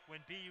when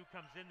BU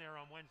comes in there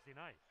on Wednesday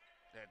night.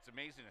 Yeah, it's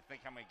amazing to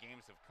think how many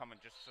games have come in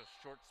just a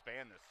short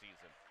span this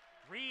season.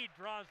 Reed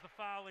draws the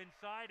foul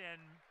inside, and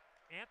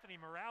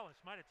Anthony Morales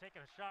might have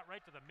taken a shot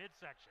right to the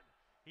midsection.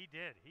 He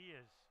did. He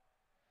is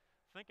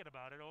thinking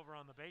about it over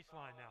on the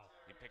baseline now.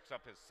 He picks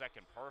up his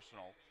second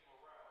personal.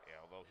 Yeah,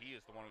 although he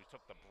is the one who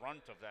took the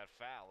brunt of that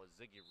foul, is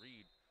Ziggy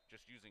Reed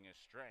just using his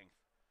strength.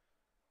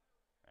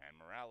 And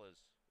Morales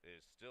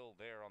is still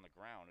there on the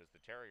ground as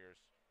the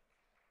Terriers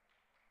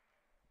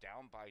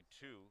down by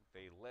 2.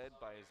 They led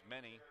by as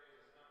many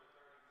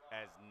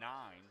as 9.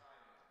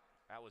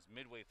 That was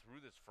midway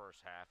through this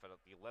first half. At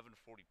the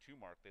 11:42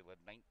 mark, they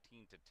led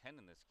 19-10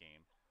 in this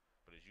game.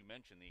 But as you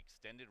mentioned, the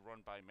extended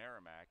run by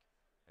Merrimack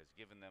has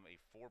given them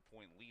a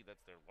 4-point lead.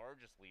 That's their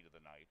largest lead of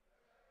the night.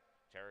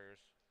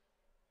 Terriers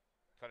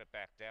cut it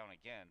back down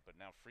again, but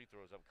now free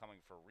throws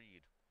upcoming for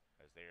Reed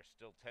as they are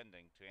still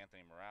tending to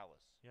Anthony Morales.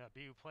 Yeah,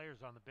 BU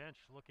players on the bench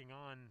looking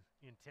on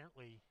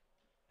intently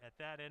at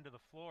that end of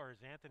the floor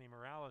as Anthony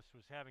Morales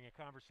was having a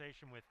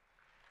conversation with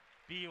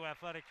BU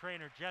athletic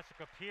trainer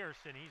Jessica Pierce,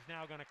 and he's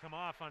now going to come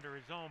off under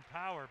his own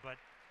power. But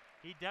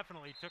He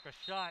definitely took a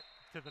shot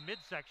to the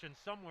midsection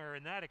somewhere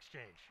in that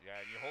exchange.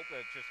 Yeah, and you hope that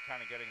it's just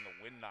kind of getting the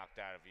wind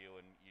knocked out of you,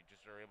 and you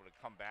just are able to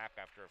come back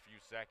after a few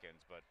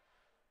seconds. But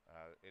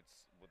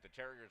it's with the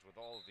Terriers, with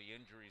all of the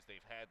injuries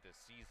they've had this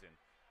season,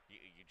 you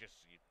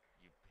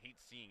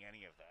hate seeing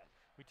any of that.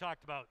 We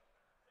talked about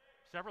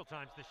several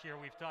times this year.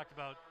 We've talked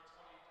about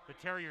the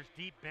Terriers'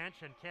 deep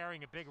bench and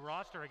carrying a big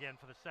roster again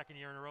for the second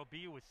year in a row.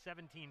 BU with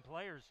 17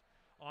 players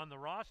on the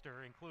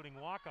roster, including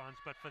walk-ons.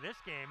 But for this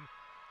game,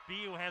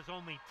 BU has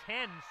only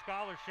 10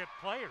 scholarship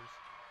players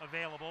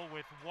available,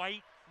 with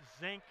White,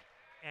 Zink,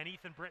 and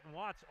Ethan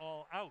Britton-Watts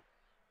all out.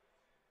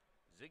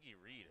 Ziggy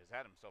Reed has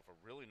had himself a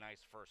really nice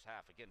first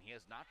half. Again, he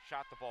has not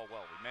shot the ball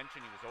well. We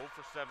mentioned he was 0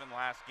 for 7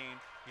 last game.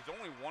 He's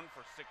only 1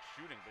 for 6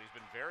 shooting, but he's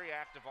been very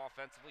active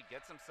offensively,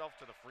 gets himself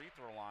to the free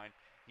throw line.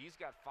 He's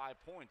got 5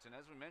 points, and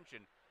as we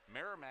mentioned,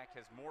 Merrimack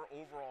has more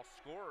overall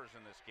scorers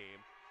in this game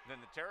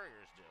than the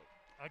Terriers do.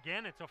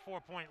 Again, it's a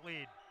 4-point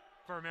lead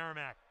for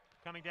Merrimack,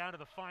 coming down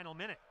to the final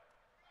minute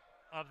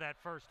of that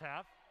first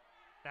half.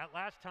 That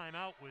last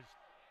timeout was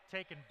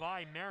taken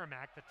by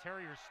Merrimack. The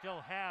Terriers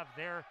still have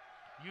their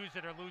use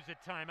it or lose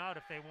it timeout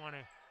if they want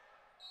to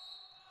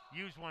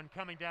use one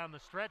coming down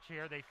the stretch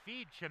here. They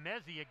feed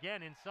Chemezi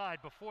again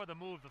inside. Before the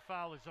move, the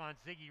foul is on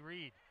Ziggy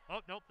Reed. Oh,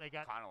 nope, they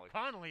got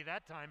Connolly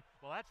that time.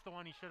 Well, that's the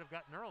one he should have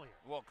gotten earlier.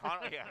 Well,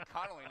 Connolly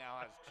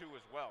now has 2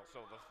 as well.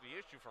 So the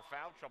issue for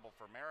foul trouble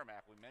for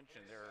Merrimack, we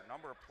mentioned there are a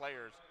number of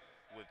players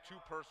with 2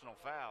 personal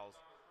fouls,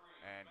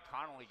 and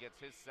Connolly gets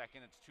his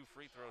second. It's 2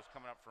 free throws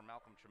coming up for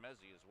Malcolm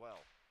Chemezi as well.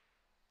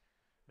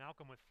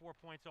 Malcolm with 4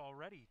 points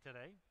already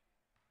today.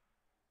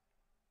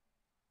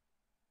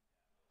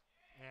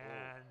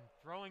 And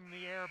throwing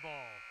the air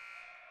ball,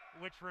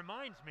 which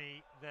reminds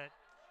me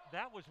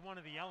that was one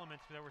of the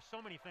elements. There were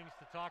so many things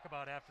to talk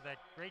about after that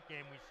great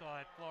game we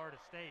saw at Florida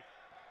State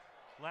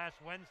last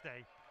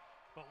Wednesday.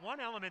 But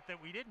one element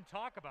that we didn't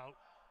talk about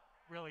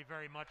really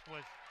very much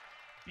was,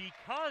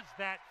 because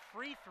that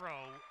free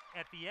throw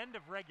at the end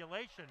of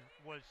regulation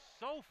was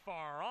so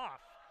far off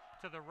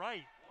to the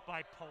right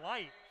by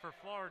Polite for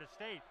Florida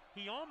State,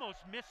 he almost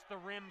missed the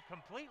rim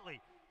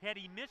completely. Had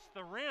he missed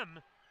the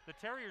rim, the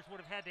Terriers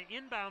would have had to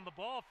inbound the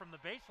ball from the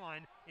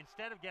baseline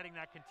instead of getting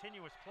that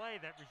continuous play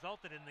that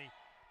resulted in the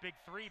big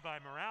 3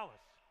 by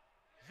Morales.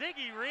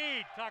 Ziggy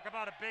Reed, talk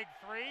about a big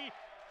 3.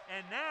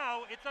 And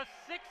now it's a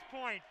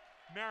 6-point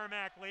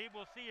Merrimack lead.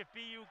 We'll see if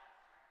BU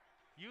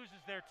uses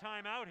their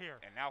timeout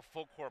here. And now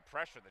full court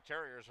pressure. The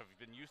Terriers have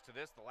been used to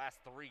this the last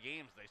 3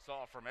 games. They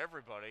saw it from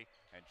everybody.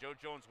 And Joe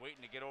Jones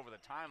waiting to get over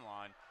the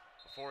timeline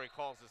before he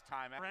calls his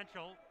timeout.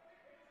 Differential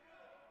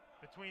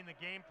between the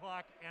game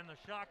clock and the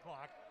shot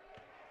clock.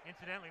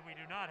 Incidentally, we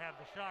do not have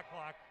the shot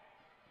clock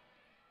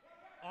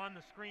on the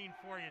screen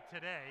for you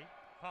today.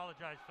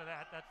 Apologize for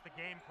that. That's the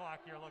game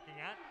clock you're looking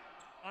at.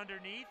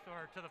 Underneath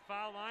or to the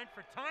foul line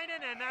for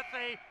Tynan, and that's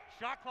a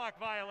shot clock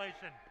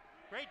violation.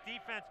 Great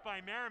defense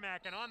by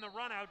Merrimack, and on the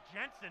run out,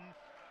 Jensen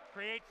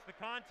creates the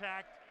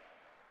contact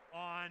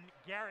on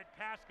Garrett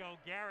Pasco.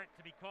 Garrett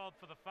to be called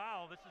for the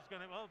foul. This is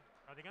going to, well,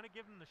 are they going to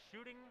give him the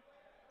shooting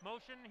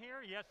motion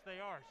here? Yes, they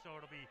are. So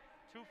it'll be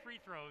 2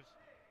 free throws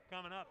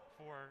coming up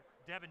for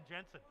Devin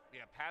Jensen.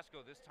 Yeah,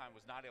 Pasco this time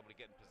was not able to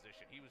get in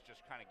position. He was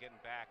just kind of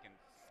getting back and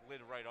slid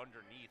right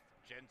underneath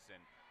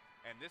Jensen.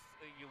 And this,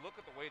 you look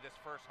at the way this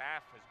first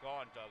half has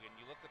gone, Doug, and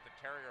you look at the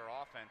Terrier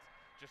offense,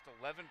 just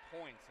 11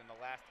 points in the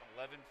last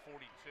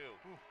 11:42.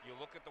 You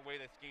look at the way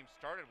this game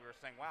started, we were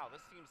saying, wow, this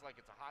seems like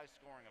it's a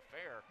high-scoring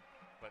affair,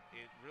 but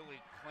it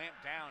really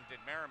clamped down, did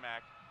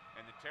Merrimack,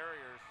 and the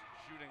Terriers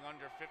shooting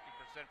under 50%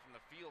 from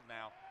the field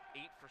now,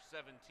 8 for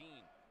 17.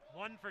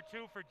 1 for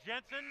 2 for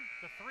Jensen,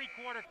 the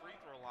 3-quarter free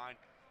throw line.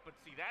 But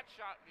see, that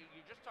shot,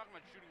 you're just talking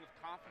about shooting with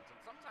confidence, and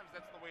sometimes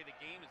that's the way the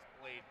game is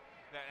played,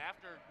 that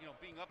after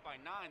being up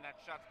by 9, that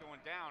shot's going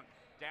down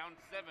 7,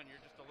 you're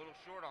just a little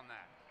short on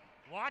that.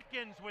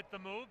 Watkins with the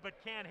move, but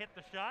can't hit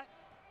the shot.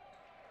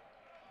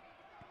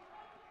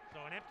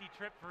 So an empty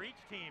trip for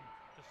each team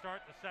to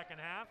start the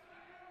second half.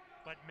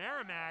 But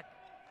Merrimack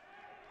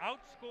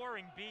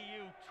outscoring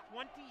BU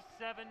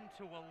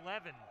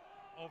 27-11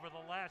 over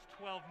the last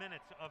 12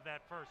 minutes of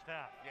that first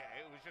half. Yeah,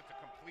 it was just a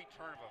complete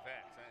turn of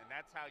events, and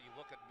that's how you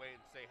look at the way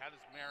and say, how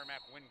does Merrimack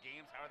win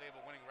games? How do they have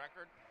a winning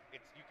record?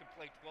 It's you can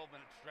play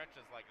 12-minute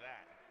stretches like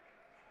that.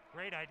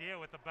 Great idea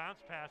with the bounce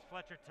pass,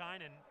 Fletcher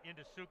Tynan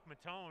into Suk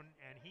Matone,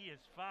 and he is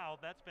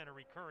fouled. That's been a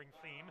recurring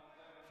theme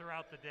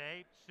throughout the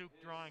day. Suk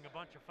drawing a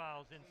bunch of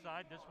fouls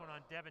inside. This one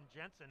on Devin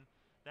Jensen.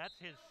 That's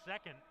his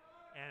second,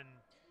 and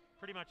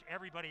pretty much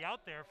everybody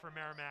out there for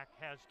Merrimack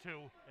has 2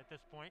 at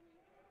this point.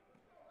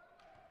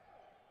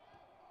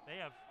 They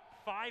have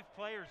 5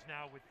 players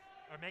now with,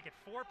 or make it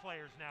 4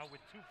 players now with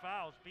 2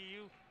 fouls.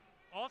 BU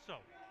also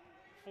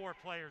 4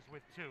 players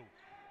with 2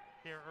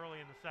 here early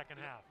in the second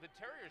half. The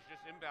Terriers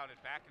just inbounded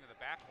back into the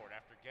backcourt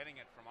after getting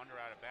it from under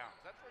out of bounds.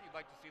 That's where you'd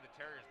like to see the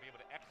Terriers be able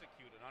to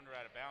execute an under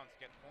out of bounds,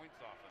 get points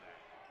off of that.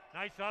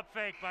 Nice up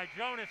fake by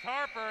Jonas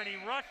Harper, and he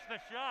rushed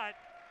the shot.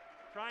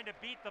 trying to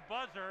beat the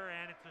buzzer,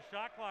 and it's a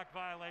shot clock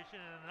violation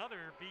and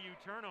another BU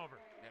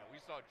turnover. Yeah, we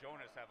saw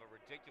Jonas have a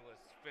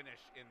ridiculous finish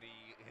in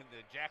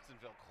the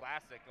Jacksonville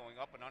Classic, going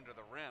up and under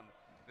the rim.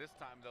 This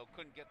time, though,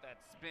 couldn't get that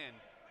spin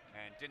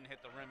and didn't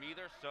hit the rim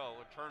either,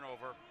 so a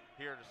turnover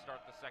here to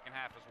start the second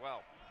half as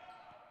well.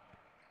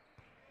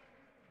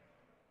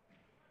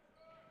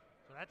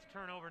 So that's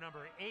turnover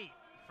number 8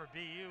 for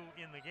BU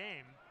in the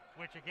game,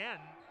 which again,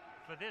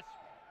 for this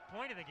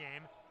point of the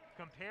game,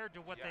 compared to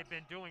what they've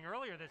been doing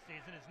earlier this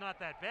season, is not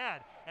that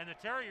bad. And the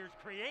Terriers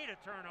create a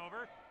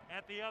turnover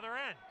at the other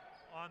end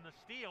on the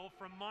steal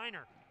from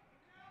Miner.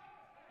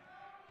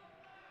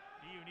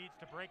 BU needs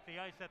to break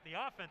the ice at the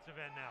offensive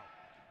end now.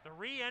 The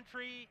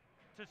re-entry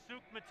to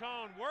Suk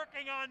Matone,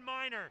 working on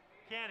Miner.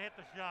 Can't hit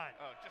the shot.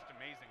 Oh, just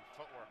amazing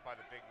footwork by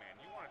the big man.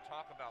 You want to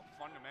talk about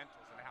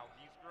fundamentals and how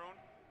he's grown?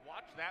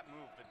 Watch that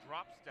move, the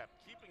drop step,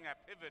 keeping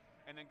that pivot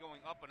and then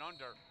going up and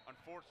under.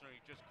 Unfortunately,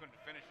 just couldn't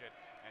finish it.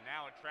 And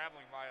now a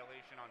traveling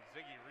violation on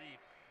Ziggy Reed.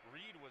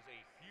 Reed was a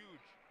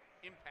huge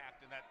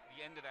impact in the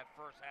end of that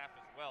first half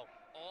as well.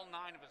 All 9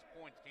 of his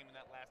points came in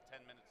that last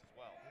 10 minutes as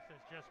well. This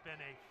has just been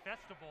a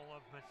festival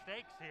of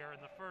mistakes here in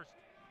the first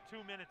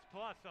 2 minutes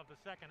plus of the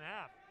second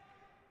half.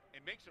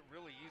 It makes it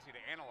really easy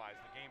to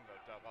analyze the game, though,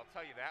 Doug. I'll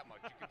tell you that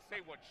much. You can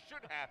say what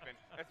should happen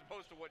as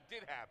opposed to what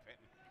did happen.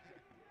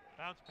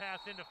 Bounce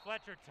pass into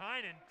Fletcher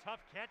Tynan.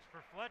 Tough catch for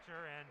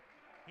Fletcher, and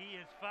he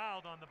is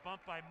fouled on the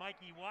bump by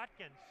Mikey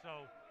Watkins.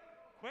 So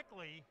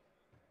quickly,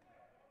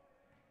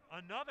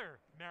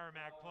 another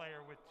Merrimack player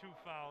with 2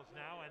 fouls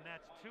now, and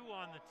that's 2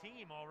 on the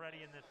team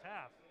already in this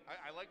half.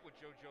 I like what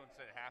Joe Jones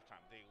said at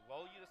halftime. They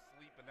lull you to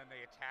sleep and then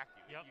they attack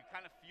you. Yep. You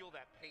kind of feel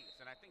that pace,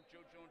 and I think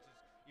Joe Jones is,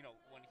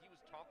 when he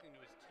was talking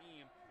to his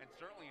team, and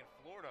certainly in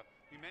Florida,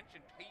 he mentioned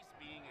pace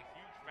being a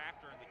huge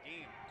factor in the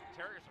game.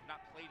 Terriers have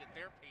not played at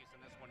their pace in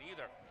this one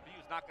either.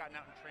 BU's not gotten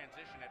out in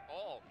transition at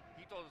all.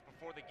 He told us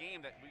before the game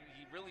that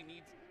he really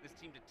needs this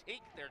team to take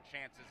their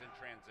chances in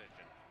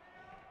transition.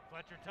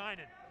 Fletcher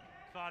Tynan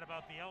thought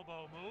about the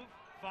elbow move.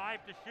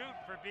 5 to shoot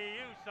for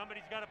BU.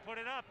 Somebody's got to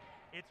put it up.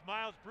 It's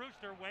Miles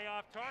Brewster way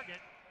off target.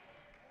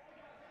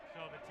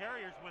 So the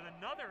Terriers with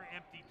another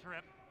empty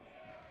trip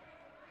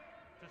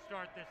to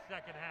start this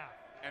second half.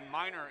 And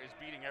Miner is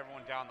beating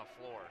everyone down the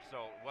floor.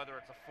 So whether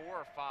it's a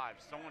 4 or 5,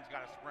 someone's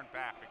got to sprint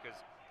back because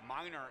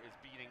Miner is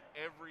beating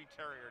every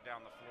Terrier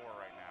down the floor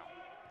right now.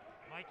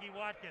 Mikey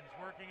Watkins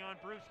working on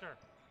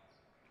Brewster.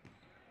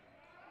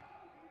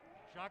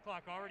 Shot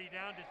clock already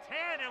down to 10,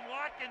 and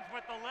Watkins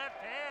with the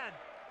left hand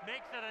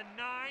makes it a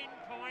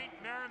 9-point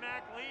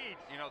Merrimack lead.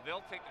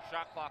 They'll take the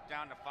shot clock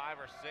down to 5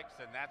 or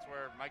 6, and that's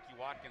where Mikey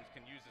Watkins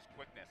can use his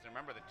quickness. And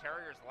remember, the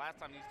Terriers, the last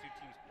time these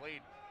 2 teams played,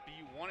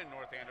 BU won in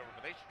North Andover,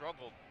 but they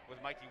struggled with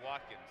Mikey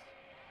Watkins.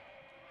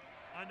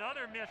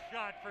 Another missed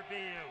shot for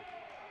BU.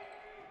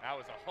 That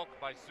was a hook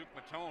by Suk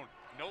Matone.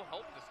 No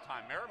help this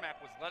time. Merrimack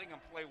was letting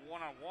him play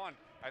one-on-one.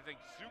 I think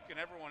Suk and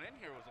everyone in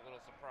here was a little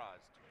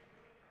surprised.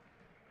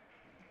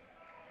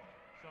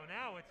 So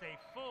now it's a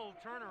full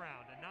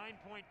turnaround. A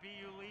 9-point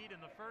BU lead in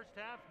the first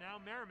half.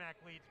 Now Merrimack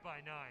leads by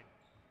 9.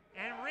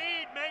 And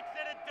Reed makes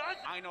it a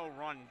dozen. 9-0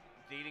 run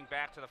dating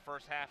back to the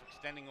first half,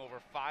 extending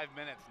over 5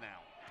 minutes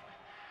now.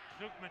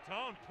 Suk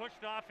Matone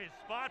pushed off his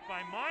spot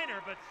by Miner,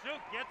 but Suk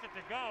gets it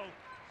to go.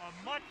 A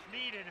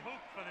much-needed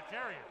hoop for the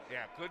Terriers.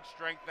 Yeah, good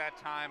strength that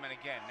time, and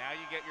again, now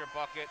you get your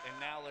bucket, and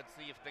now let's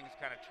see if things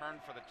kind of turn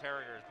for the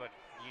Terriers, but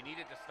you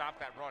needed to stop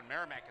that run.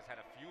 Merrimack has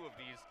had a few of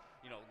these,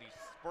 these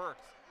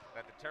spurts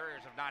that the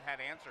Terriers have not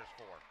had answers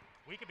for.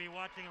 We could be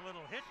watching a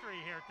little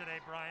history here today,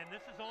 Brian.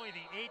 This is only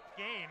the 8th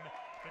game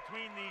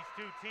between these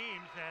 2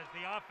 teams as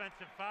the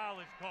offensive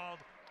foul is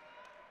called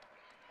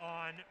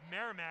on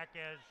Merrimack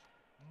as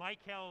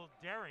Michael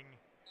Daring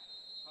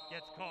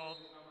gets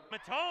called.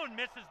 Matone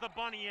misses the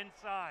bunny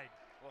inside.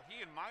 Well,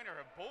 he and Miner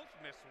have both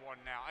missed one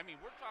now. I mean,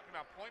 we're talking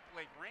about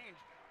point-blank range.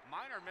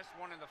 Miner missed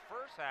one in the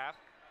first half,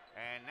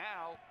 and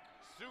now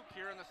Suk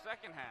here in the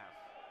second half.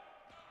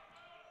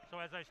 So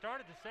as I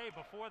started to say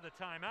before the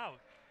timeout,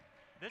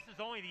 this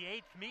is only the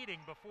 8th meeting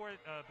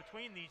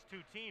between these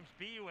 2 teams.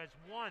 BU has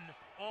won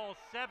all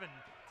 7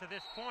 to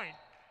this point,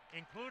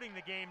 including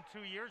the game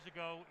 2 years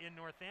ago in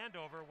North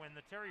Andover when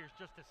the Terriers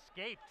just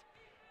escaped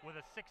with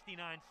a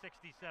 69-67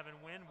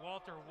 win.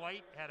 Walter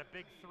White had a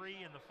big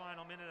 3 in the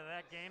final minute of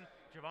that game.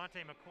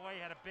 Javante McCoy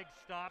had a big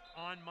stop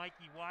on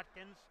Mikey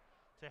Watkins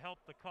to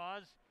help the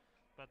cause.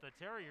 But the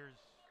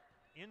Terriers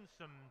in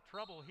some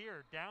trouble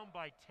here, down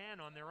by 10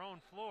 on their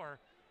own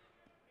floor.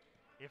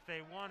 If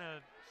they want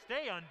to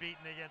stay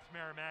unbeaten against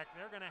Merrimack,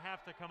 they're going to have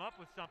to come up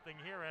with something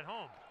here at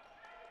home.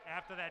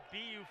 After that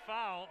BU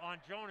foul on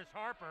Jonas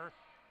Harper,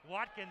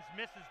 Watkins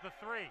misses the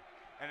 3.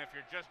 And if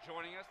you're just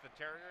joining us, the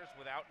Terriers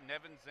without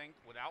Nevin Zink,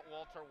 without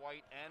Walter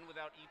White, and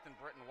without Ethan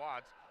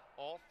Britton-Watts,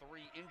 all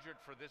 3 injured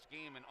for this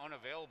game and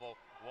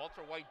unavailable.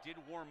 Walter White did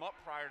warm up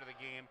prior to the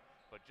game,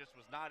 but just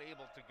was not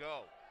able to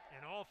go.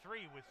 And all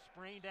 3 with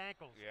sprained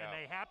ankles. Yeah. And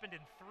they happened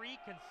in 3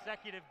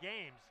 consecutive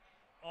games,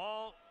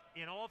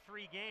 in all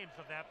 3 games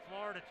of that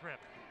Florida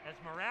trip. As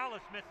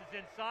Morales misses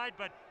inside,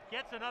 but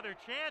gets another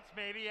chance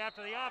maybe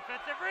after the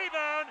offensive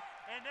rebound,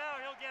 and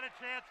now he'll get a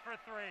chance for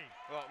 3.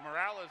 Well,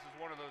 Morales is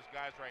one of those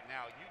guys right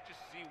now. You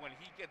just see when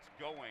he gets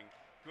going,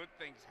 good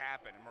things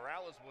happen. And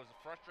Morales was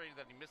frustrated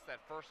that he missed that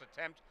first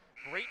attempt.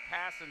 Great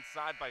pass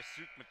inside by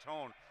Suk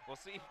Matone.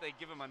 We'll see if they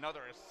give him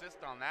another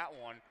assist on that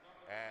one,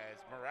 as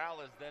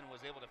Morales then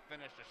was able to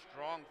finish a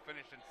strong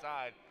finish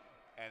inside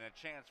and a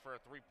chance for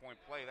a 3-point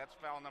play. That's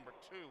foul number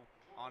 2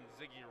 on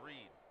Ziggy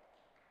Reed.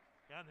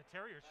 Yeah, and the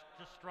Terriers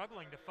just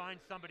struggling to find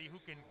somebody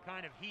who can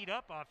kind of heat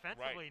up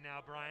offensively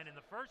now, Brian. In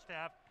the first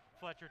half,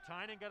 Fletcher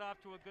Tynan got off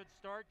to a good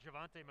start.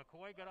 Javante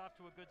McCoy got off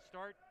to a good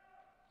start.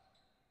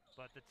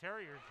 But the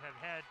Terriers have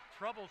had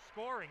trouble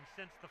scoring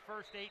since the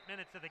first 8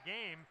 minutes of the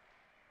game.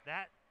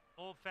 That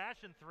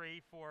old-fashioned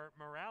 3 for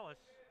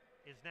Morales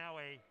is now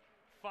a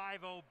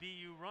 5-0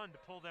 BU run to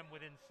pull them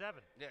within 7.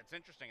 Yeah, it's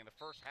interesting. In the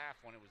first half,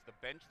 when it was the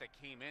bench that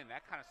came in,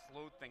 that kind of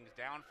slowed things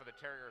down for the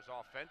Terriers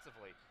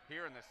offensively.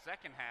 Here in the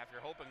second half, you're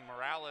hoping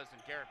Morales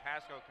and Garrett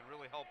Pasco can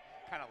really help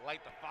kind of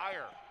light the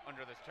fire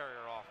under this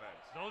Terrier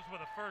offense. Those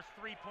were the first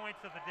 3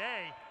 points of the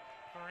day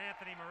for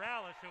Anthony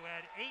Morales, who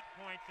had 8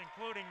 points,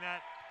 including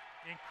that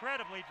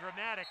incredibly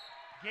dramatic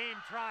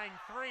game-trying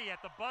 3 at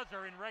the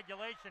buzzer in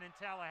regulation in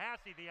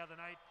Tallahassee the other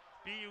night.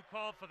 BU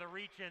called for the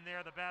reach in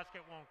there. The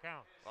basket won't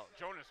count. Well,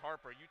 Jonas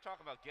Harper, you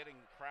talk about getting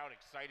the crowd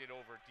excited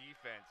over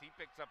defense. He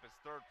picks up his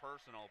 3rd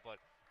personal,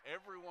 but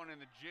everyone in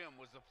the gym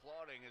was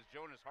applauding as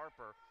Jonas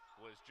Harper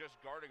was just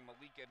guarding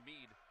Malik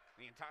Edmead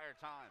the entire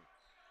time.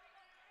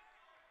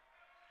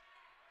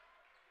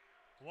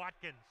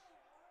 Watkins.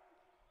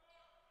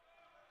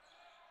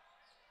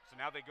 So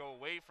now they go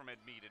away from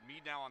Edmead.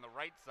 Edmead now on the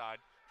right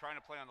side, trying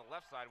to play on the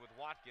left side with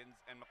Watkins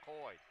and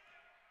McCoy.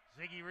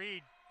 Ziggy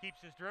Reed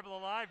keeps his dribble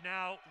alive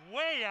now.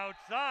 Way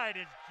outside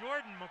is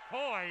Jordan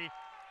McCoy.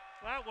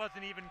 That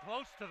wasn't even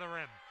close to the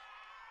rim.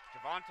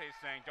 Javante's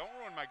saying, don't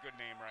ruin my good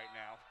name right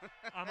now.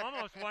 I'm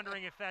almost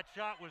wondering if that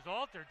shot was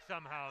altered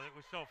somehow. It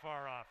was so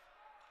far off.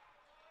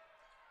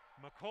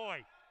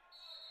 McCoy.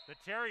 The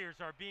Terriers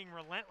are being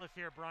relentless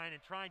here, Brian,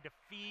 and trying to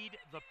feed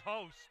the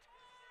post.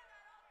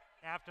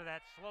 After that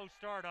slow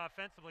start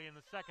offensively in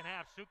the second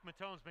half, Suk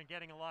Matone's been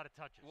getting a lot of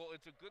touches. Well,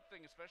 it's a good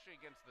thing, especially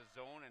against the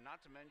zone, and not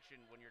to mention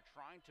when you're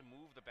trying to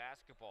move the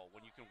basketball,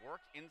 when you can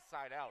work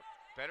inside out,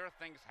 better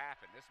things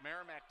happen. This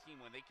Merrimack team,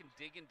 when they can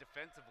dig in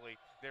defensively,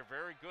 they're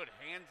very good.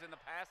 Hands in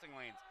the passing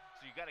lanes,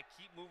 so you got to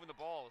keep moving the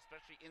ball,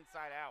 especially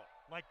inside out.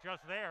 Like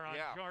just there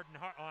on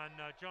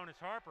Jonas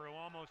Harper, who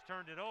almost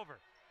turned it over.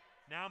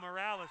 Now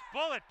Morales,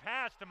 bullet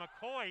pass to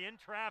McCoy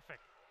in traffic.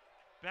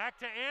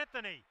 Back to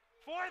Anthony.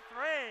 4-3,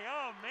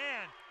 oh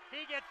man,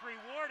 he gets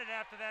rewarded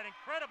after that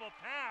incredible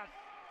pass,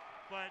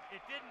 but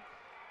it didn't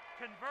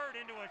convert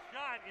into a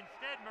shot.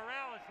 Instead,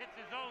 Morales hits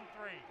his own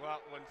 3.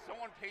 Well, when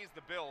someone pays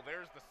the bill,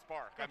 there's the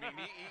spark. I mean,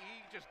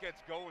 he just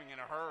gets going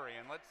in a hurry,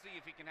 and let's see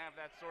if he can have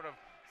that sort of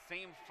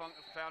same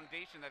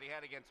foundation that he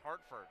had against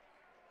Hartford.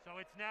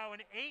 So it's now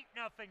an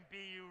 8-0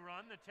 BU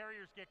run. The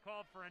Terriers get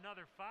called for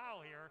another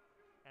foul here,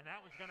 and that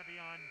was going to be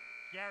on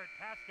Garrett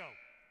Pasco.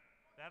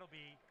 That'll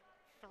be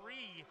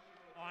 3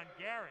 on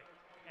Garrett,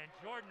 and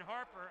Jonas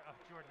Harper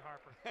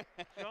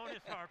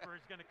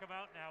is going to come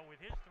out now with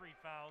his 3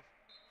 fouls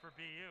for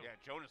BU. Yeah,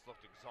 Jonas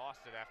looked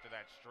exhausted after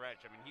that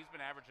stretch. I mean, he's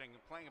been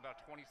playing about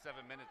 27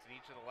 minutes in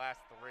each of the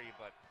last 3,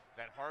 but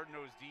that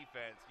hard-nosed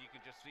defense, you can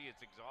just see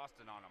it's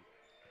exhausting on him.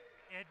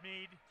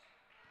 Edmead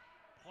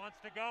wants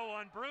to go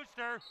on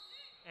Brewster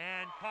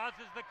and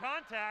causes the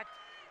contact.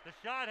 The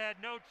shot had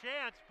no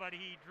chance, but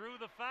he drew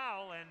the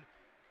foul, and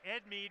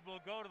Edmead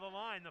will go to the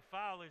line. The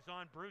foul is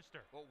on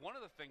Brewster. Well, one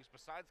of the things,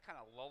 besides kind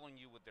of lulling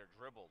you with their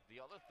dribble, the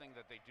other thing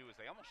that they do is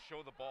they almost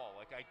show the ball.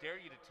 Like, I dare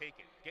you to take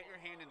it. Get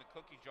your hand in the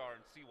cookie jar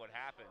and see what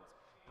happens.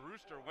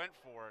 Brewster went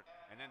for it,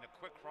 and then the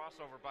quick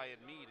crossover by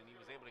Edmead, and he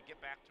was able to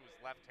get back to his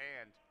left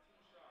hand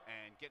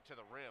and get to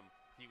the rim.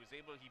 He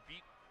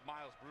beat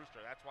Miles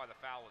Brewster. That's why the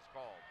foul was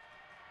called.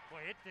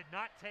 Boy, it did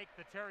not take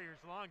the Terriers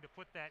long to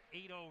put that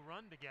 8-0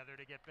 run together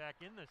to get back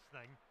in this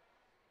thing.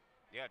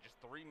 Yeah, just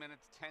 3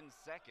 minutes, 10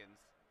 seconds.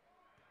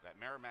 That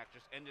Merrimack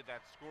just ended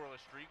that scoreless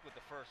streak with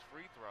the first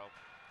free throw.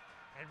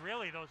 And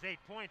really, those 8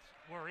 points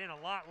were in a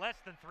lot less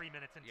than 3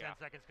 minutes and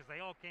 10 seconds because they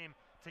all came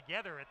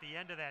together at the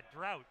end of that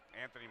drought.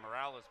 Anthony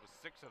Morales with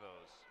 6 of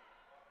those.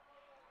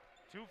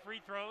 2 free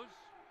throws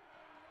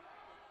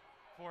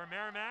for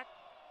Merrimack.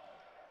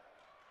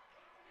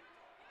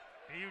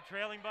 BU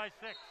trailing by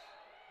 6.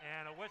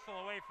 And a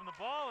whistle away from the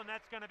ball, and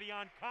that's going to be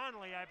on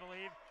Conley, I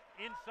believe,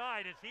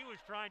 inside as he was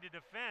trying to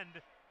defend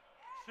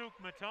Suk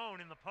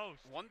Matone in the post.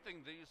 One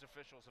thing these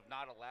officials have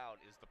not allowed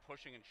is the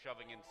pushing and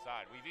shoving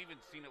inside. We've even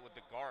seen it with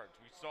the guards.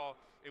 We saw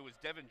it was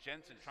Devin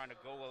Jensen trying to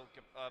go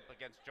up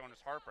against Jonas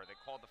Harper. They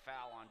called the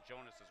foul on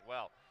Jonas as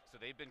well. So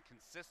they've been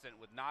consistent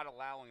with not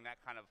allowing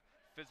that kind of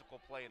physical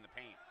play in the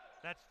paint.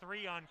 That's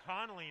 3 on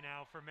Conley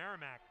now for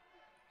Merrimack.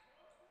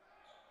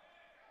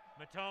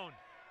 Matone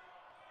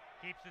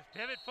keeps his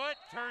pivot foot,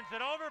 turns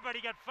it over, but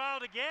he got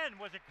fouled again.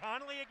 Was it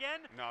Conley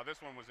again? No, this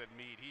one was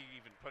Edmead. He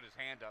even put his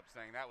hand up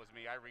saying, that was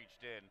me, I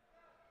reached in.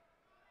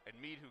 And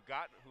Meade, who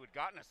had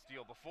gotten a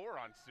steal before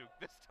on Suk,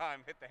 this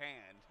time hit the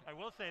hand. I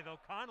will say, though,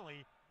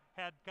 Connolly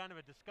had kind of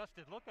a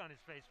disgusted look on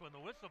his face when the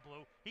whistle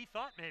blew. He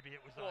thought maybe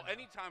it was on him. Well,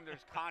 anytime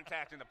there's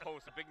contact in the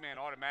post, a big man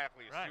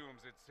automatically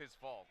assumes it's his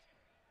fault.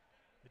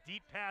 The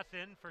deep pass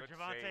in for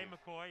Javante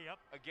McCoy, yep.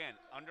 Again,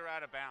 under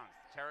out of bounds.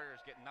 The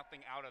Terriers get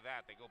nothing out of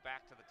that. They go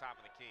back to the top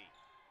of the key.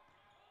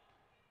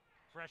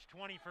 Fresh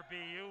 20 for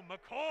BU.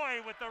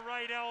 McCoy with the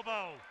right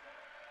elbow.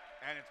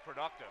 And it's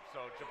productive.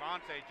 So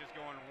Javante just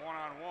going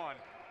one-on-one.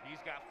 He's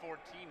got 14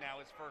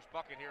 now, his first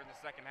bucket here in the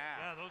second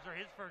half. Yeah, those are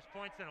his first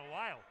points in a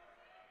while.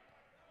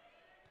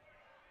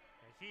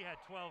 As he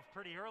had 12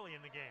 pretty early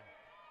in the game.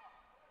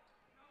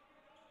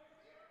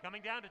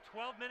 Coming down to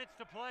 12 minutes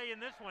to play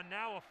in this one,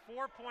 now a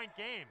 4-point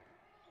game.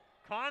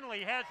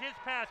 Conley has his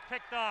pass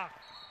picked off.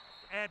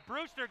 And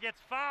Brewster gets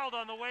fouled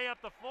on the way up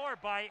the floor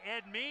by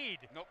Ed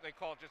Meade. Nope, they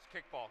call it just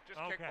kickball. Just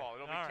okay. Kickball.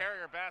 It'll be All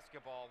Terrier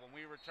basketball when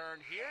we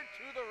return here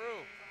to the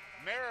roof.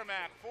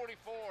 Merrimack 44,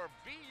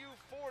 BU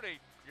 40.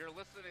 You're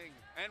listening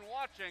and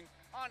watching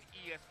on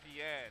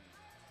ESPN.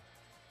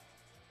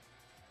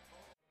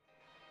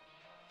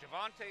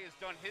 Javante has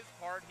done his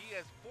part. He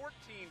has 14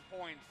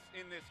 points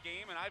in this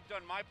game, and I've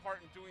done my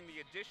part in doing the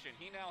addition.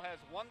 He now has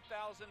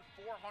 1,451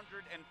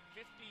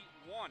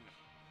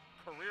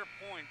 career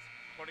points,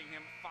 putting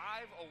him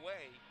 5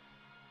 away.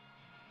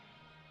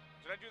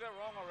 Did I do that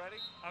wrong already?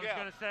 I was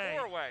going to say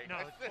 4 away.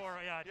 No, it's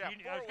 4. Yeah, yeah,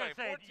 I was going to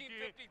say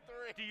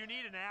 1453. Do you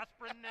need an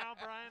aspirin now,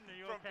 Brian? Are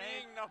you From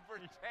okay? being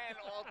number 10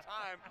 all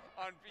time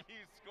on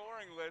BU's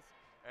scoring list,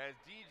 as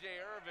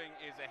DJ Irving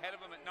is ahead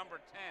of him at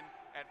number 10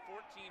 at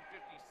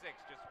 1456,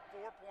 just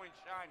 4 points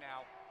shy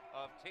now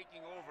of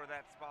taking over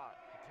that spot.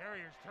 The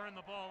Terriers turn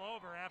the ball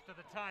over after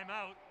the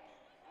timeout.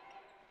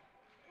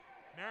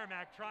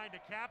 Merrimack trying to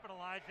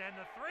capitalize, and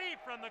the three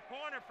from the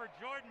corner for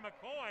Jordan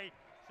McCoy.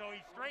 So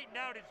he straightened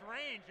out his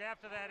range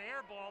after that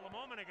air ball a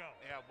moment ago.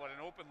 Yeah, but an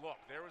open look.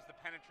 There was the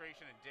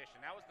penetration and dish, and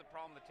that was the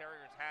problem the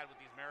Terriers had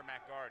with these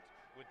Merrimack guards.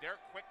 With their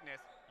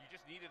quickness, you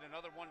just needed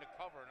another one to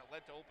cover, and it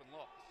led to open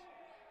looks.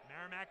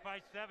 Merrimack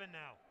by 7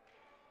 now.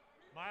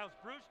 Miles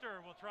Brewster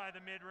will try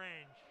the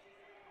mid-range.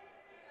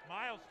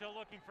 Miles still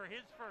looking for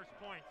his first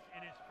points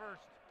in his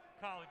first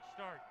college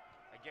start.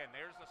 Again,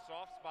 there's a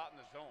soft spot in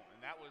the zone,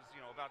 and that was,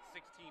 about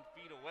 16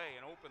 feet away,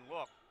 an open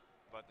look,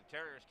 but the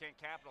Terriers can't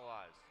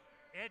capitalize.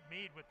 Ed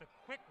Meade with the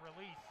quick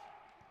release.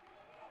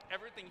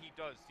 Everything he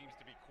does seems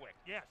to be quick.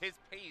 Yes. His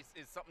pace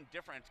is something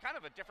different. It's kind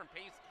of a different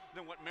pace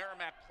than what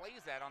Merrimack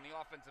plays at on the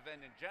offensive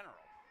end in general.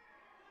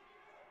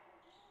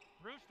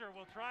 Brewster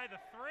will try the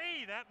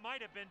three. That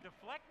might have been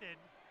deflected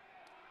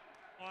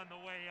on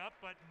the way up,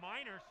 but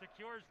Miner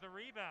secures the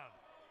rebound.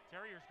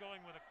 Terriers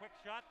going with a quick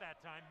shot that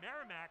time.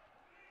 Merrimack,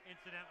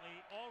 incidentally,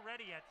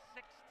 already at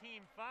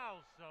 16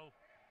 fouls, so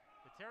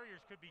the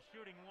Terriers could be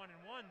shooting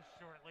 1-and-1s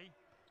shortly.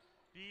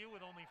 BU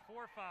with only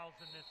 4 fouls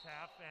in this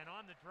half, and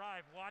on the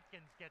drive,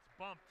 Watkins gets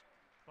bumped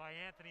by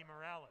Anthony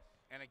Morales.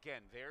 And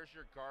again, there's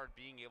your guard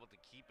being able to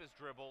keep his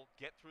dribble,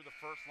 get through the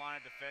first line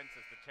of defense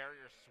as the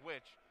Terriers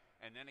switch,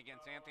 and then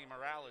against Anthony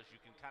Morales, you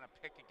can kind of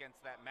pick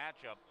against that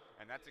matchup,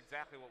 and that's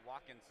exactly what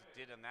Watkins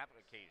did on that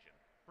occasion.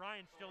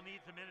 Brian still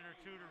needs a minute or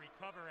two to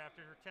recover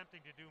after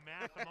attempting to do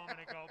math a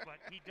moment ago,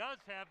 but he does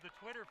have the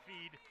Twitter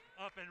feed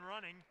up and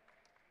running.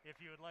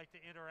 If you would like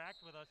to interact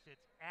with us,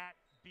 it's at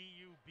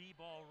BU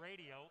B-Ball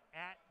Radio,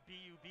 at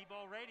BU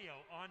B-Ball Radio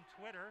on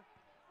Twitter.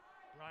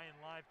 Brian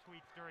live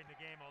tweets during the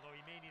game, although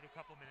he may need a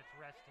couple minutes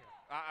rest here.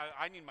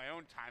 I need my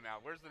own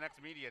timeout. Where's the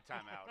next media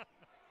timeout?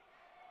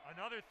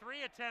 Another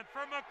 3 attempt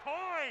for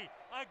McCoy,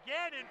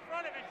 again in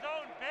front of his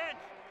own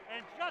bench.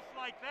 And just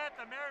like that,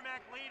 the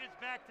Merrimack lead is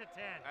back to 10.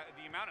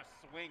 The amount of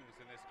swings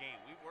in this game,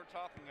 we're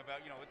talking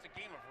about, it's a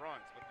game of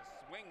runs, but the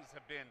swings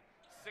have been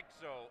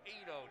 6-0,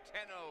 8-0,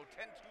 10-0,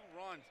 10-2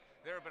 runs.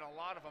 There have been a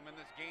lot of them in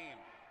this game.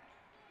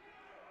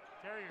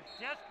 Terriers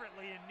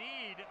desperately in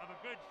need of a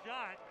good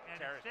shot, and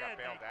Terriers instead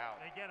got bailed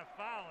out. They get a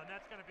foul, and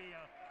that's going to be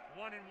a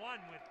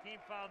 1-and-1 with team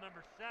foul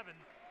number 7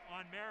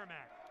 on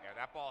Merrimack. Yeah,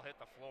 that ball hit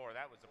the floor.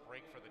 That was a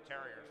break for the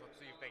Terriers. Let's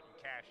see if they can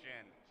cash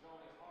in.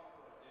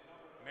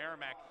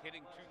 Merrimack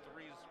hitting 2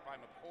 threes by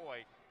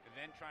McCoy, and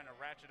then trying to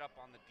ratchet up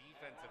on the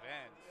defensive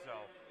end. So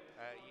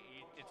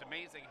it's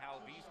amazing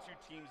how these two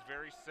teams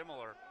very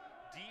similar.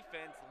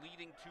 Defense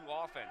leading to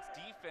offense.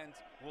 Defense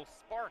will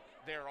spark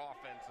their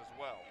offense as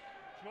well.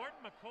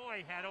 Jordan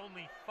McCoy had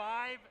only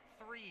 5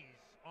 threes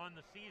on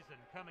the season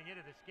coming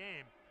into this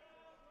game.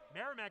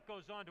 Merrimack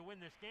goes on to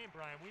win this game,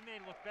 Brian. We may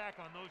look back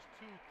on those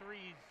 2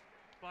 threes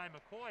by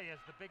McCoy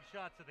as the big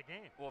shots of the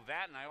game. Well,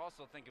 that, and I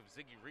also think of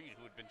Ziggy Reed,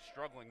 who had been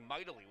struggling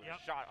mightily with a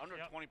shot under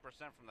 20%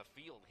 from the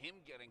field. Him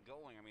getting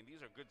going, I mean,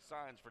 these are good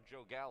signs for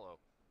Joe Gallo.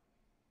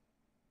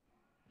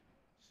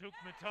 Suk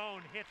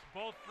Matone hits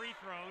both free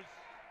throws.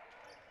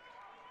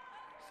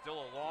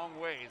 Still a long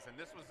ways, and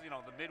this was,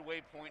 the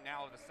midway point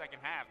now of the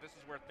second half. This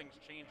is where things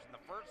changed in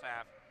the first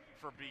half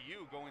for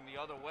BU, going the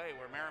other way,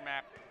 where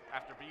Merrimack,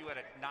 after BU had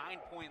a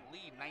 9-point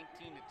lead,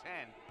 19-10,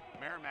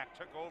 Merrimack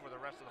took over the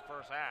rest of the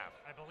first half.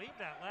 I believe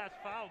that last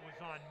foul was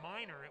on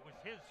Miner. It was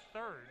his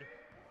 3rd.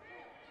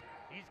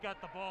 He's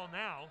got the ball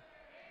now,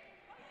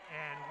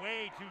 and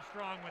way too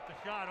strong with the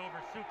shot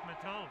over Suk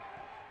Matone.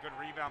 Good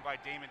rebound by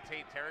Damon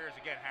Tate. Terriers,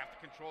 again, have to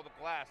control the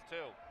glass,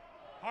 too.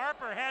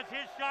 Harper has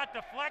his shot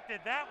deflected.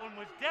 That one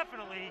was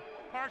definitely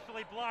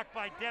partially blocked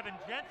by Devin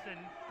Jensen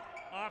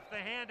off the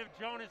hand of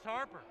Jonas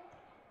Harper.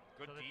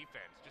 Good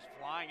defense, just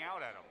flying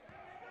out at him.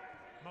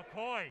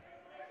 McCoy,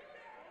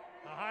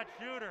 the hot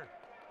shooter,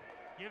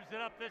 gives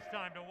it up this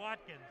time to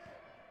Watkins.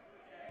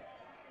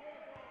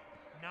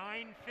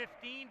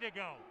 9:15 to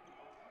go.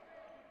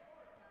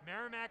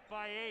 Merrimack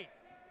by 8.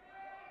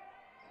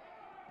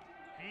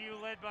 BU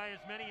led by as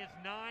many as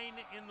 9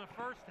 in the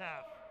first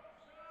half.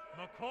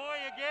 McCoy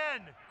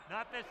again,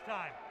 not this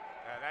time.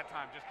 That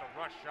time just a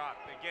rush shot.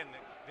 Again,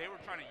 they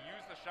were trying to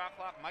use the shot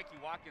clock. Mikey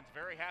Watkins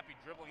very happy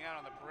dribbling out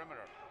on the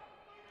perimeter.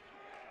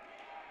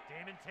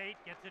 Damon Tate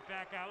gets it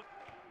back out.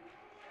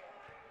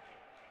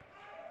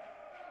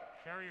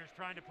 Terriers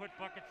trying to put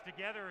buckets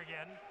together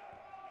again.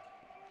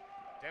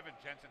 Devin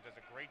Jensen does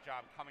a great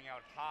job coming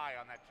out high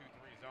on that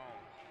 2-3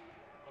 zone.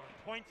 Or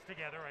points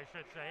together, I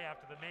should say,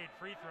 after the made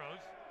free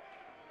throws.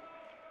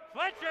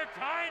 Fletcher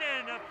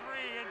Tynan, a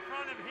 3 in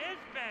front of his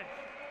bench.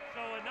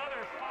 So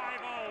another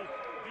 5-0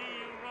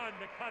 BU run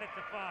to cut it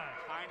to 5.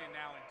 Tynan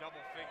now in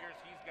double figures.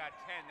 He's got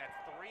 10. That's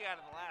 3 out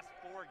of the last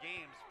 4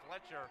 games.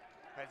 Fletcher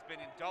has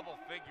been in double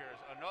figures.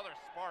 Another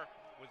spark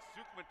with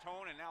Suk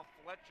Matone and now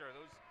Fletcher.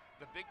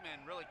 The big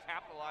men really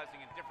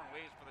capitalizing in different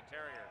ways for the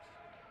Terriers.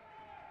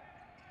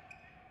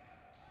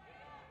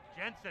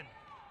 Jensen.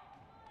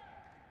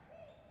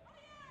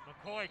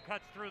 McCoy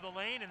cuts through the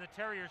lane and the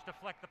Terriers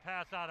deflect the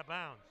pass out of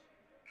bounds.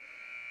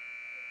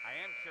 I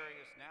am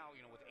curious now,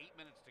 with 8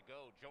 minutes to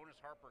go, Jonas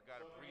Harper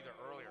got a breather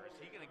earlier. Is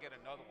he going to get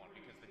another one?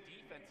 Because the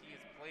defense he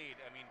has played,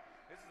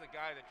 this is a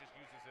guy that just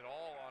uses it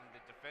all on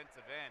the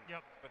defensive end.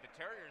 Yep. But the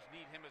Terriers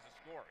need him as a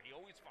scorer. He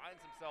always finds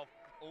himself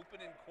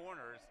open in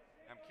corners.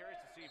 I'm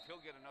curious to see if he'll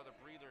get another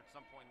breather at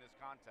some point in this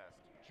contest.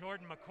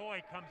 Jordan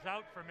McCoy comes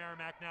out for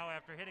Merrimack now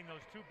after hitting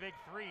those 2 big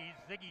threes.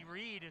 Ziggy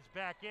Reed is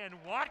back in.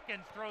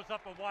 Watkins throws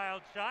up a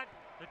wild shot.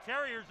 The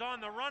Terriers on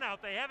the run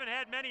out. They haven't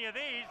had many of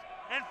these.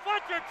 And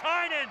Fletcher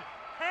Tynan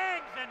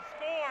hangs and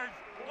scores.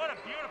 What a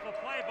beautiful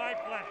play by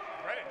Fletcher.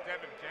 Credit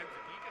Devin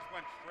Jensen. He just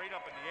went straight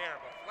up in the air.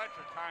 But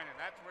Fletcher Tynan,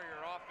 that's where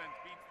your offense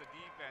beats the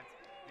defense.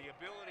 The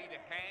ability to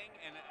hang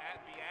and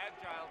be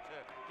agile to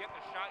get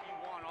the shot you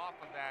want off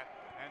of that.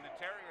 And the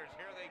Terriers,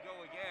 here they go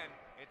again.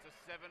 It's a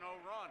 7-0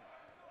 run.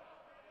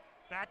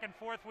 Back and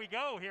forth we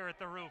go here at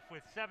the Roof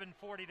with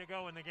 7:40 to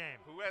go in the game.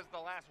 Who has the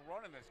last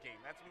run in this game?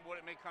 That's what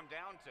it may come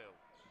down to.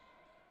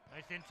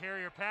 Nice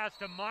interior pass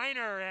to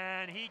Miner,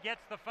 and he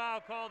gets the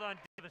foul called on.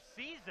 The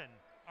season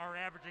are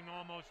averaging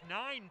almost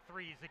 9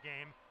 threes a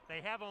game. They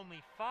have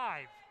only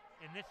 5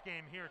 in this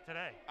game here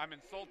today. I'm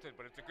insulted,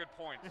 but it's a good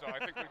point, so I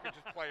think we could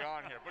just play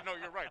on here. But no,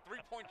 you're right.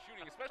 3-point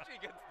shooting, especially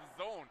against the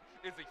zone,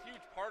 is a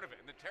huge part of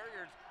it. And the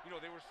Terriers,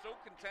 they were so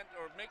content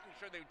or making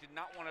sure they did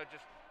not want to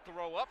just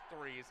throw up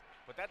threes,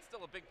 but that's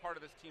still a big part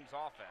of this team's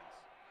offense.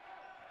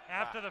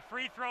 After the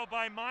free throw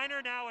by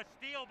Miner, now a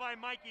steal by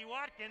Mikey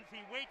Watkins.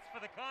 He waits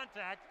for the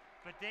contact,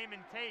 but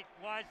Damon Tate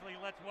wisely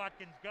lets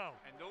Watkins go.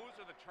 And those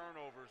are the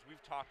turnovers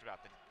we've talked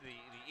about, the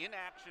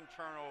inaction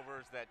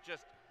turnovers that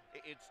just,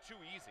 it's too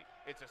easy.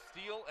 It's a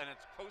steal and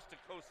it's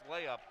coast-to-coast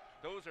layup.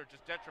 Those are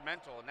just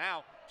detrimental. And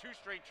now 2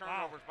 straight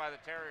turnovers by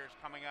the Terriers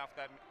coming off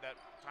that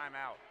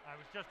timeout. I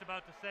was just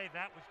about to say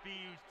that was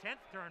BU's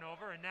 10th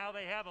turnover, and now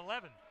they have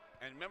 11.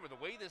 And remember, the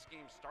way this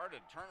game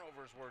started,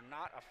 turnovers were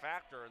not a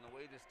factor in the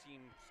way this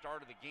team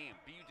started the game.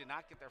 BU did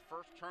not get their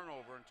first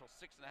turnover until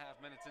 6.5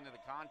 minutes into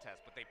the contest,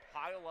 but they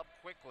pile up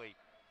quickly,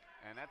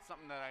 and that's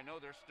something that I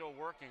know they're still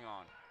working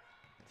on.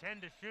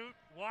 10 to shoot.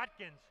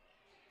 Watkins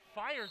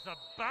fires a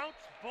bounce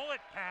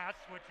bullet pass,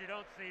 which you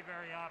don't see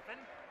very often,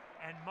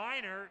 and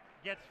Miner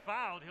gets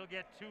fouled. He'll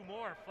get 2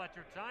 more,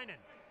 Fletcher Tynan,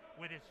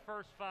 with his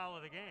first foul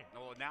of the game.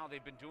 Well, now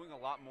they've been doing a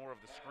lot more of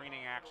the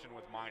screening action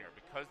with Miner.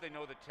 Because they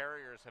know the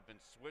Terriers have been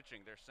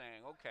switching, they're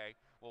saying, okay,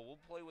 well, we'll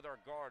play with our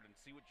guard and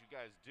see what you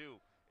guys do.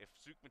 If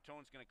Suk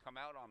Matone's going to come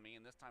out on me,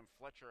 and this time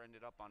Fletcher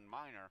ended up on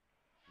Miner,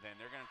 then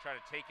they're going to try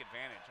to take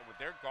advantage. And with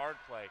their guard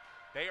play,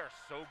 they are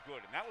so good.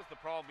 And that was the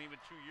problem even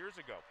 2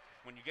 years ago.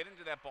 When you get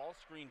into that ball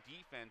screen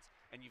defense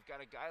and you've got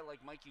a guy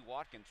like Mikey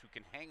Watkins who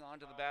can hang on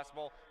to the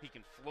basketball, he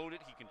can float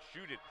it, he can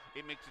shoot it.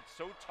 It makes it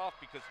so tough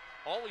because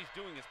all he's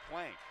doing is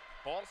playing.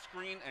 Ball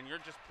screen, and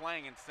you're just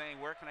playing and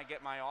saying, where can I get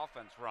my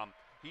offense from?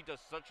 He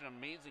does such an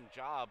amazing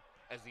job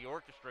as the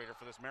orchestrator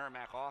for this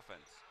Merrimack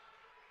offense.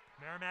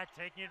 Merrimack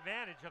taking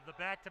advantage of the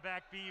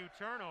back-to-back BU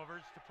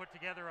turnovers to put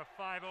together a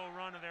 5-0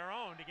 run of their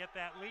own to get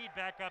that lead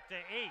back up to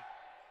 8.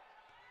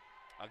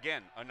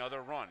 Again,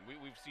 another run.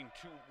 We've seen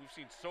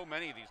so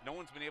many of these. No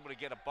one's been able to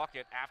get a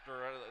bucket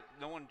after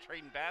no one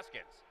trading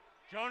baskets.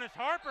 Jonas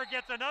Harper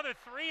gets another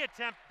 3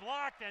 attempt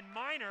blocked, and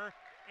Miner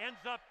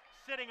ends up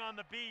sitting on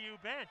the BU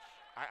bench.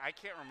 I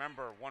can't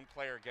remember one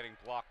player getting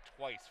blocked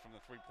twice from the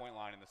 3-point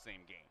line in the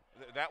same game.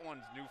 That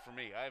one's new for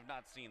me. I have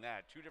not seen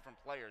that. 2 different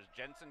players.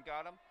 Jensen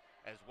got him,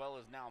 as well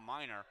as now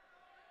Miner.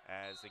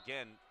 As,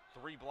 again,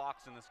 3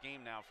 blocks in this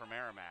game now for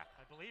Merrimack.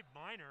 I believe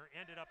Minor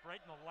ended up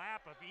right in the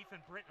lap of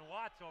Ethan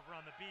Britton-Watts over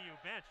on the BU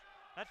bench.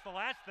 That's the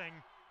last thing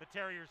the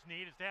Terriers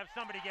need, is to have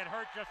somebody get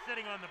hurt just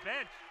sitting on the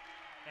bench.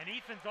 And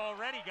Ethan's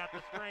already got the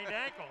sprained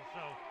ankle,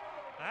 so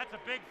that's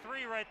a big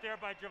 3 right there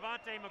by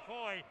Javante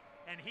McCoy,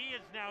 and he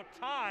is now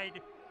tied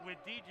with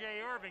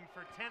DJ Irving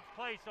for 10th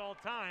place all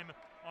time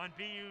on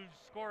BU's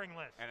scoring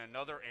list. And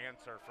another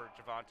answer for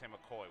Javante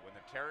McCoy. When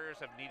the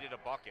Terriers have needed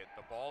a bucket,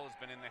 the ball has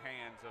been in the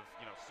hands of,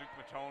 Suk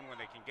Matone when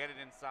they can get it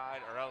inside,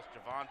 or else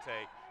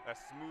Javante, a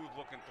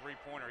smooth-looking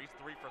three-pointer. He's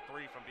 3 for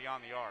 3 from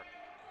beyond the arc.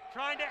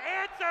 Trying to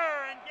answer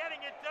and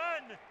getting it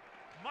done.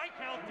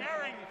 Michael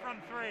Daring from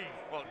 3.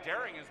 Well,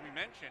 Daring, as we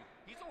mentioned,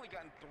 he's only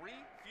gotten 3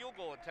 field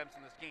goal attempts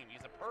in this game.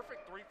 He's a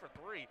perfect 3 for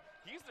 3.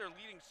 He's their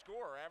leading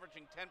scorer,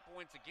 averaging 10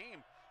 points a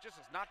game. Just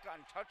has not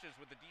gotten touches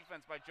with the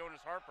defense by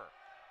Jonas Harper.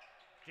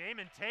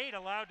 Damon Tate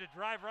allowed to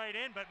drive right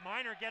in, but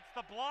Minor gets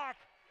the block.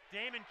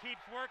 Damon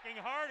keeps working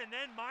hard, and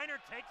then Minor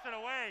takes it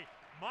away.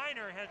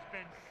 Minor has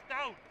been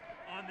stout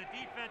on the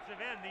defensive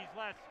end these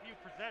last few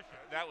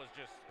possessions. That was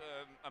just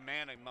a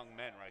man among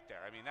men right there.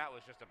 I mean, that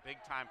was just a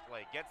big-time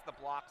play. Gets the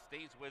block,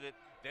 stays with it,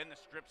 then the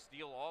strip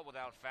steal, all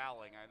without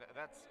fouling.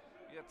 That's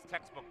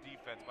textbook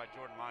defense by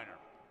Jordan Minor.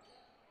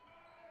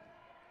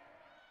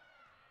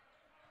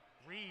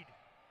 Reed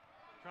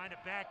trying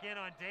to back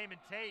in on Damon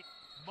Tate.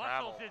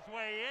 Muscles his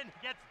way in,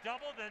 gets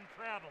doubled, and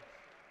travels.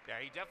 Yeah,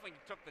 he definitely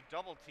took the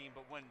double team,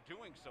 but when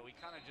doing so, he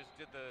kind of just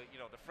did the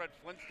Fred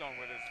Flintstone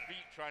with his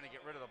feet trying to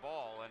get rid of the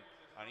ball, and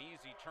an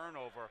easy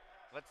turnover.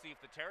 Let's see if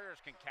the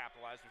Terriers can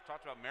capitalize. We've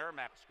talked about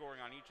Merrimack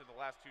scoring on each of the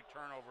last 2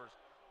 turnovers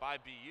by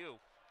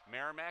BU.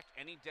 Merrimack,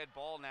 any dead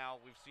ball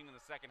now we've seen in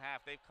the second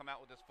half, they've come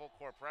out with this full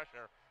court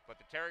pressure, but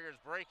the Terriers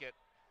break it.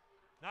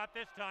 Not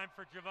this time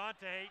for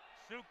Javante.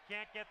 Suk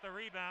can't get the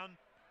rebound.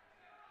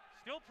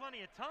 Still plenty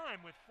of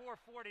time with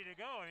 4:40 to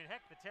go. I mean,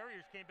 heck, the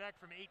Terriers came back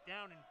from 8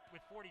 down with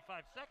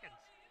 45 seconds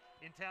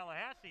in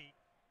Tallahassee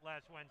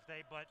last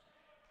Wednesday, but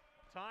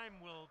time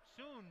will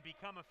soon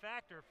become a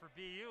factor for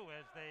BU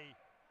as they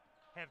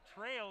have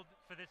trailed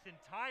for this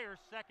entire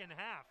second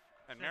half.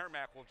 And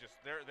Merrimack will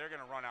they're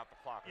going to run out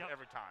the clock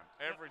every time,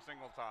 every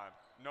single time.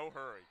 No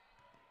hurry.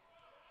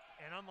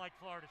 And unlike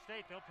Florida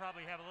State, they'll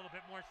probably have a little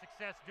bit more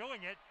success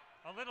doing it.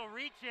 A little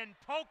reach-in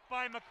poke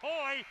by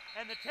McCoy,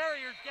 and the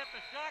Terriers get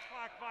the shot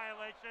clock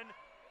violation.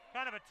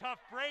 Kind of a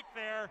tough break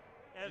there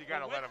as you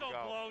the let him whistle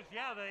go. blows.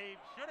 Yeah, they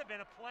should have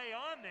been a play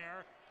on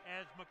there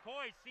as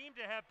McCoy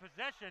seemed to have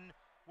possession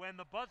when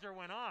the buzzer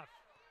went off.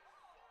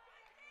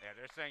 Yeah,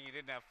 they're saying he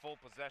didn't have full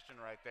possession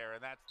right there,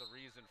 and that's the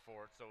reason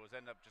for it. So it was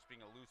ended up just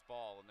being a loose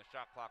ball and the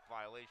shot clock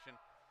violation.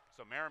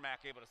 So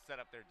Merrimack able to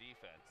set up their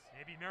defense.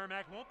 Maybe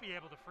Merrimack won't be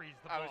able to freeze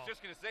the ball. I was just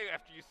going to say,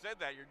 after you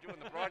said that, you're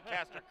doing the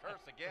broadcaster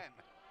curse again.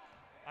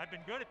 I've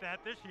been good at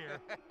that this year.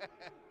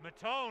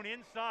 Matone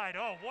inside.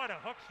 Oh, what a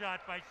hook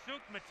shot by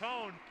Suk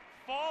Matone,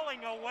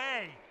 falling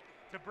away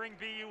to bring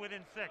BU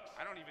within 6.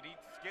 I don't even eat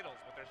Skittles,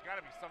 but there's got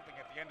to be something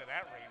at the end of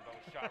that rainbow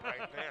shot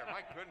right there.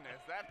 My goodness,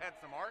 that had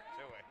some art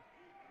to it.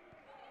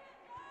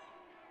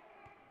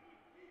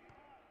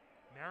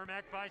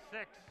 Merrimack by 6.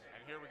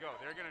 And here we go.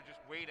 They're going to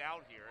just wait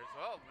out here.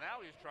 Oh,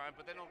 now he's trying,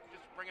 but then he'll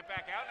just bring it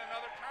back out and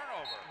another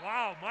turnover.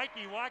 Wow,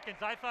 Mikey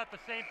Watkins, I thought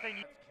the same thing.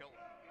 That's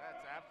killer.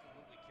 That's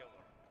absolutely killer.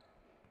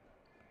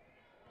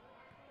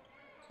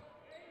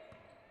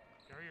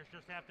 Terriers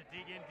just have to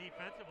dig in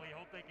defensively,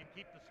 hope they can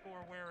keep the score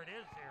where it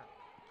is here.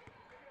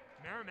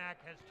 Merrimack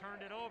has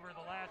turned it over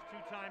the last 2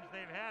 times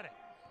they've had it.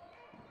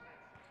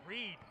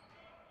 Reed.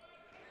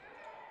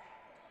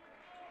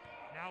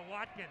 Now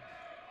Watkins.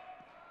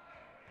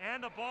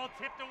 And the ball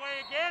tipped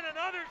away again.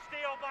 Another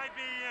steal by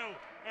BU.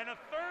 And a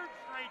 3rd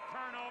straight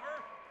turnover.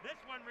 This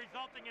one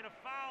resulting in a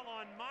foul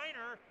on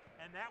Minor.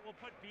 And that will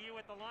put BU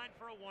at the line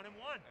for a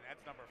 1-and-1. And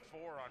that's number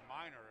 4 on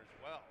Minor as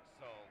well.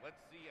 So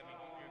let's see. I mean,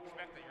 you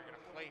expect that you're going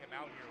to play him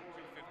out here with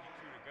 2:52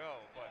 to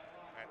go. But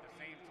at the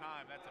same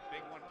time, that's a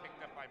big one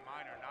picked up by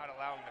Minor, not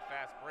allowing the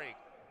fast break.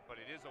 But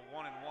it is a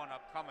 1-and-1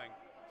 upcoming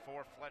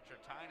for Fletcher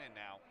Tynan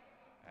now,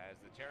 as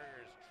the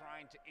Terriers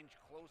trying to inch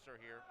closer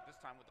here, this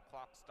time with the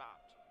clock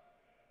stopped.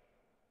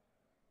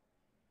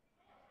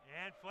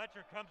 And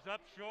Fletcher comes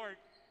up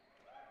short.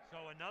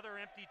 So another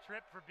empty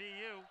trip for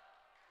BU.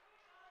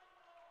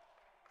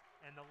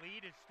 And the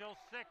lead is still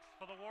 6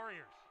 for the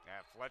Warriors.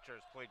 Yeah, Fletcher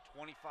has played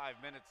 25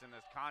 minutes in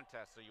this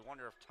contest, so you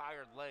wonder if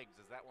tired legs,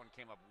 as that one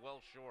came up well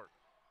short.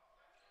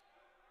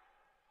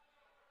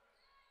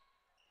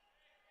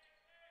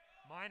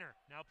 Minor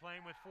now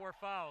playing with 4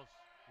 fouls.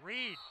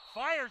 Reed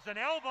fires an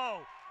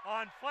elbow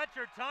on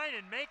Fletcher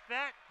Tynan. Make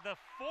that the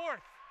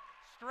 4th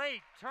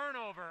straight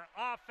turnover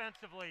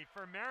offensively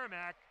for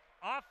Merrimack.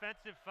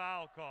 Offensive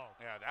foul call.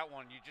 Yeah, that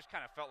one, you just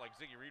kind of felt like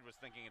Ziggy Reed was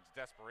thinking it's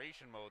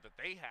desperation mode, that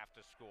they have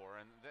to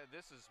score. And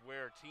this is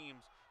where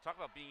teams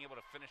talk about being able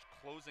to finish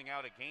closing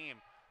out a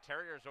game.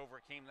 Terriers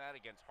overcame that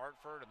against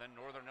Hartford and then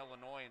Northern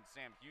Illinois and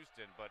Sam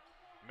Houston. But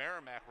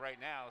Merrimack right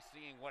now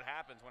seeing what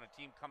happens when a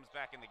team comes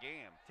back in the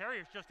game.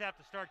 Terriers just have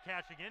to start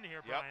cashing in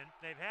here, Brian.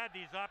 They've had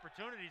these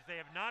opportunities.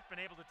 They have not been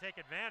able to take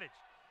advantage.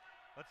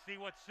 Let's see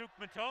what Suk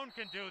Matone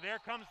can do. There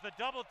comes the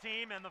double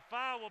team, and the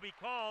foul will be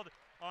called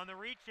on the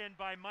reach-in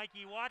by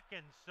Mikey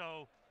Watkins.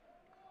 So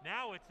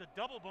now it's a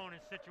double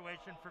bonus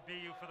situation for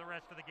BU for the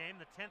rest of the game.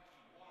 The 10th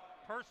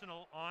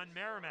personal on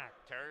Merrimack.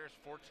 Terriers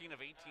 14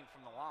 of 18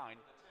 from the line.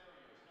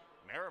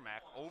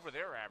 Merrimack, over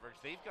their average,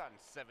 they've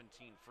gotten 17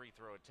 free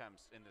throw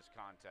attempts in this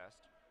contest.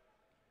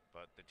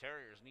 But the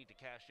Terriers need to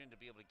cash in to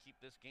be able to keep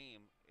this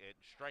game at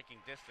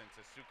striking distance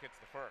as Suk hits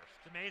the first.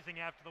 It's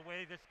amazing after the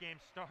way this game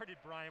started,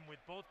 Brian,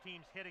 with both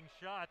teams hitting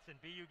shots and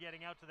BU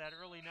getting out to that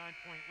early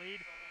 9-point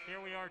lead.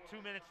 Here we are, 2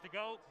 minutes to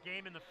go,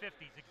 game in the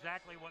 50s,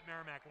 exactly what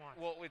Merrimack wants.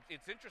 Well,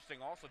 it's interesting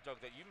also,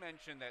 Doug, that you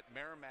mentioned that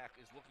Merrimack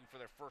is looking for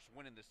their first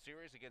win in this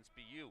series against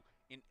BU.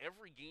 In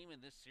every game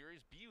in this series,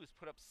 BU has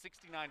put up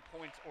 69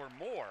 points or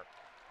more.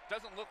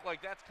 Doesn't look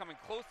like that's coming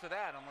close to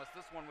that unless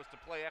this one was to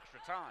play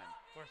extra time.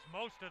 Of course,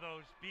 most of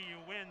those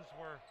BU wins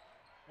were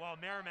while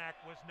Merrimack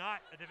was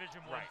not a Division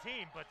I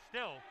team, but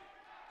still,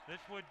 this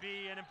would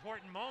be an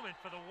important moment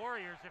for the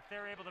Warriors if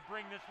they're able to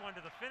bring this one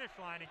to the finish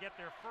line and get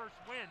their first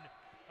win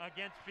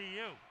against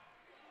BU.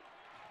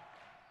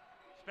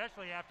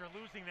 Especially after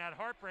losing that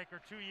heartbreaker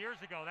 2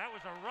 years ago. That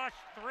was a rush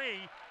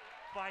three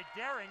by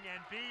Daring, and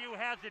BU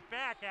has it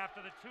back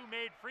after the 2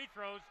 made free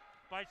throws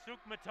by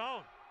Suk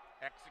Matone.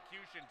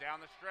 Execution down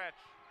the stretch.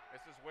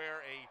 This is where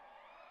a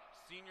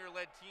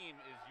senior-led team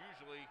is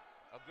usually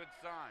a good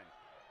sign.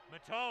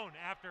 Matone,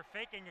 after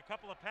faking a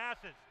couple of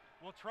passes,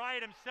 will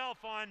try it himself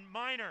on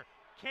Minor.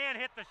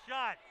 Can't hit the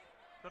shot.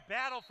 The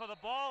battle for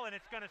the ball, and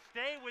it's going to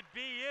stay with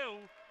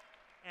BU,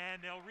 and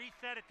they'll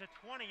reset it to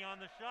 20 on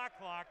the shot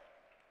clock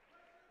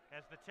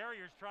as the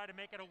Terriers try to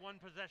make it a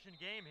one-possession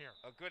game here.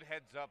 A good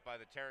heads up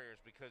by the Terriers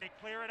because they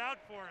clear it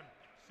out for him.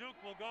 Suk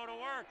will go to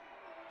work.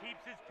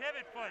 Keeps his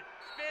pivot foot,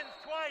 spins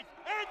twice,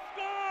 and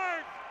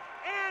scores!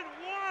 And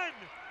one!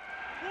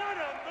 What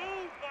a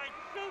move by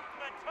Suk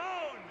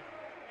Matone!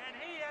 And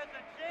he has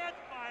a chance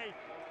by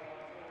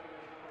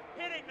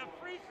hitting the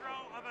free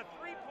throw of a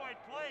three-point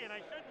play. And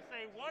I shouldn't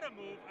say what a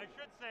move, I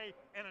should say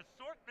an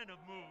assortment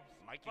of moves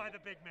by the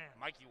big man.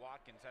 Mikey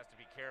Watkins has to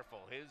be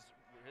careful. His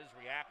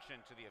reaction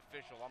to the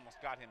official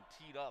almost got him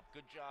teed up.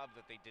 Good job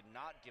that they did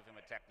not give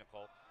him a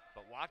technical.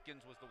 But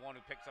Watkins was the one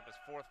who picks up his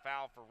 4th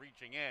foul for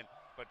reaching in.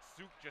 But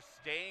Suk just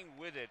staying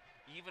with it,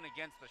 even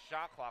against the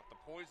shot clock, the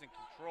poise and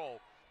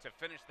control to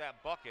finish that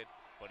bucket.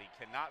 But he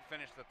cannot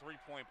finish the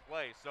three-point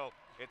play. So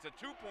it's a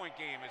 2-point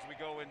game as we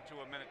go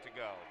into a minute to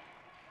go.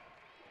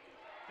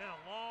 Been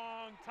a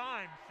long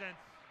time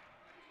since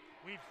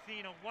we've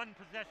seen a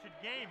one-possession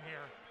game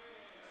here,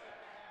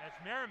 as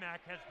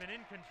Merrimack has been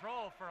in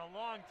control for a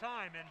long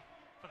time. And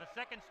for the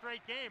second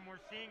straight game,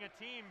 we're seeing a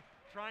team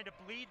trying to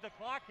bleed the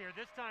clock here,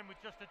 this time with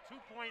just a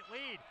 2-point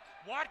lead.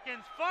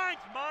 Watkins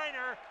finds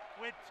Minor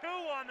with 2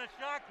 on the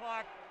shot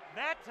clock.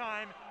 That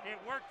time, it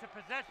worked to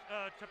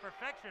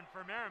perfection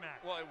for Merrimack.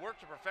 Well, it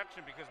worked to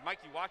perfection because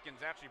Mikey Watkins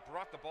actually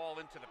brought the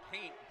ball into the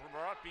paint,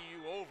 brought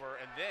BU over,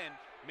 and then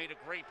made a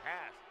great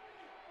pass.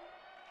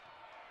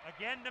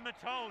 Again to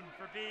Matone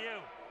for BU.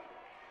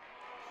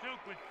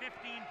 Suk with 15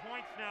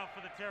 points now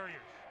for the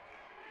Terriers.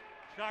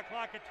 Shot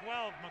clock at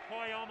 12.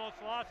 McCoy almost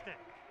lost it.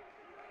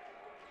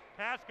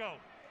 Pasco,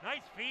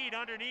 nice feed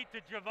underneath to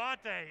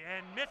Javante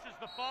and misses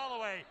the fall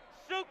away.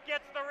 Suk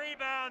gets the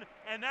rebound,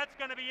 and that's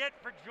going to be it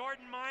for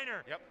Jordan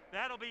Minor. Yep.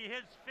 That'll be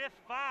his 5th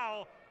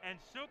foul, and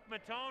Suk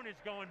Matone is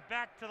going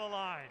back to the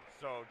line.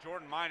 So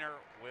Jordan Minor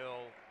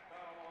will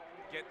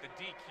get the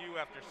DQ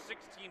after 16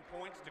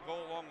 points to go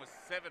along with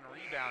 7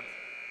 rebounds.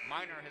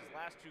 Minor, his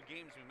last 2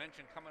 games, we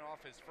mentioned, coming off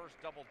his first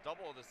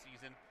double-double of the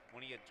season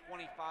when he had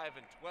 25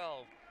 and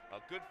 12. A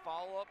good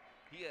follow-up.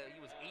 He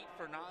was 8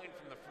 for 9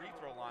 from the free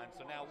throw line.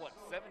 So now what?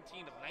 17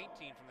 of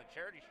 19 from the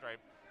charity stripe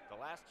the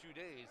last 2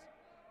 days.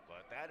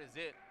 But that is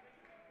it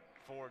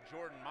for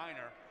Jordan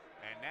Minor.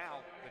 And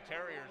now the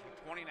Terriers with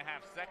 20 and a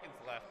half seconds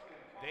left.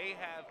 They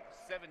have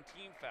 17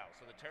 fouls.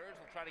 So the Terriers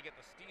will try to get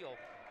the steal,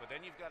 but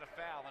then you've got to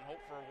foul and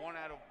hope for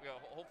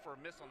a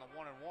miss on the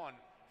 1-and-1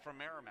 from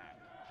Merrimack.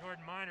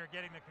 Jordan Minor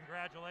getting the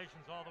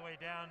congratulations all the way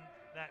down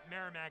that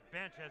Merrimack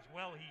bench, as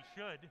well he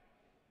should,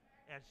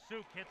 as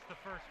Suk hits the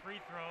first free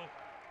throw.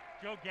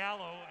 Joe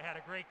Gallo had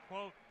a great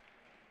quote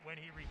when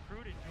he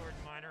recruited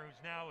Jordan Minor,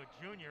 who's now a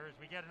junior, as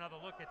we get another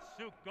look at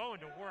Suk going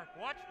to work.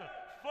 Watch the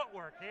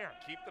footwork here.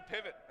 Keep the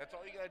pivot. That's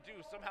all you got to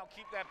do. Somehow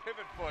keep that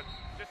pivot foot.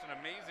 Just an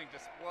amazing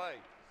display.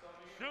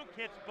 Suk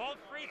hits both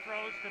free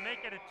throws to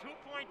make it a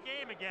 2-point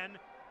game again.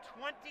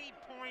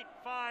 20.5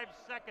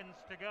 seconds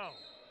to go.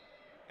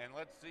 And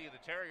let's see,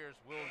 the Terriers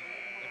will,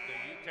 if the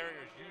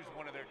Terriers use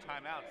one of their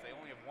timeouts, they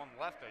only have 1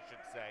 left, I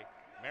should say.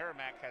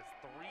 Merrimack has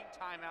 3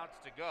 timeouts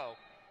to go.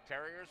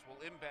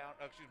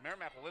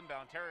 Merrimack will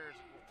inbound. Terriers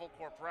full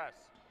court press.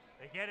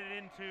 They get it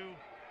into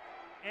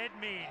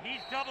Edmead.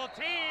 He's double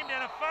teamed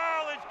and a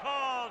foul is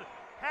called.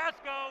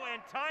 Pasco and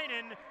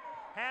Tynan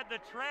had the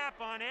trap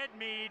on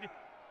Edmead,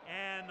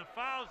 And the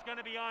foul's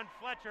going to be on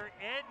Fletcher.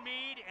 Ed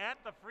Mead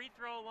at the free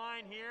throw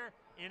line here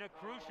in a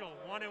crucial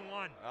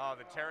 1-and-1. Oh,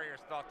 the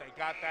Terriers thought they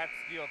got that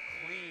steal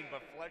clean,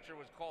 but Fletcher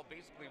was called.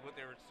 Basically what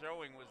they were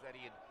showing was that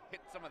he had hit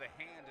some of the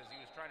hand as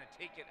he was trying to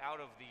take it out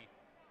of the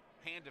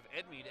hand of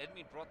Ed Mead. Ed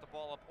Mead brought the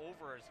ball up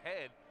over his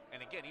head, and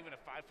again, even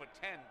at 5'10",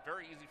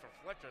 very easy for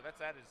Fletcher.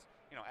 That's at his,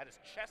 at his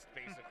chest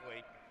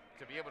basically,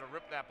 to be able to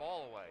rip that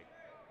ball away.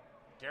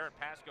 Garrett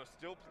Pascoe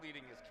still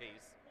pleading his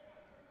case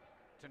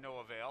to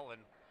no avail,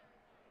 and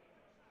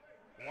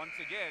once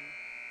again,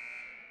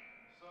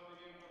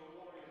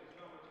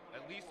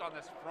 at least on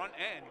this front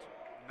end,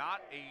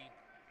 not a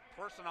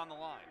person on the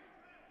line.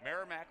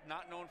 Merrimack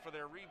not known for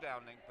their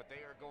rebounding, but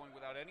they are going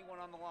without anyone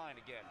on the line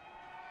again.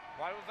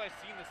 Why was I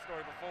seen this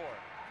story before?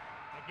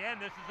 Again,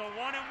 this is a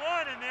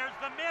 1-and-1, and there's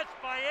the miss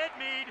by Ed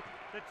Mead.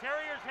 The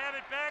Terriers have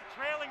it back,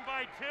 trailing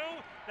by 2.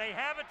 They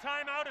have a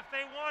timeout if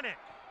they want it.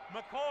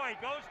 McCoy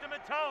goes to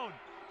Matone.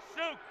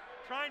 Suk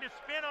trying to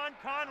spin on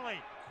Conley.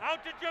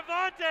 Out to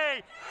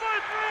Javante for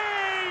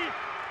 3!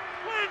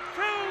 With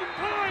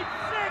 2.6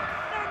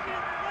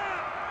 seconds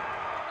left.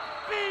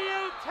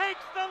 BU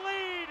takes the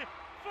lead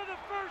for the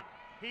first.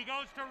 He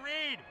goes to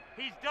Reed.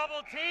 He's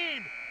double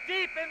teamed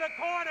deep in the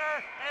corner,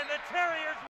 and the Terriers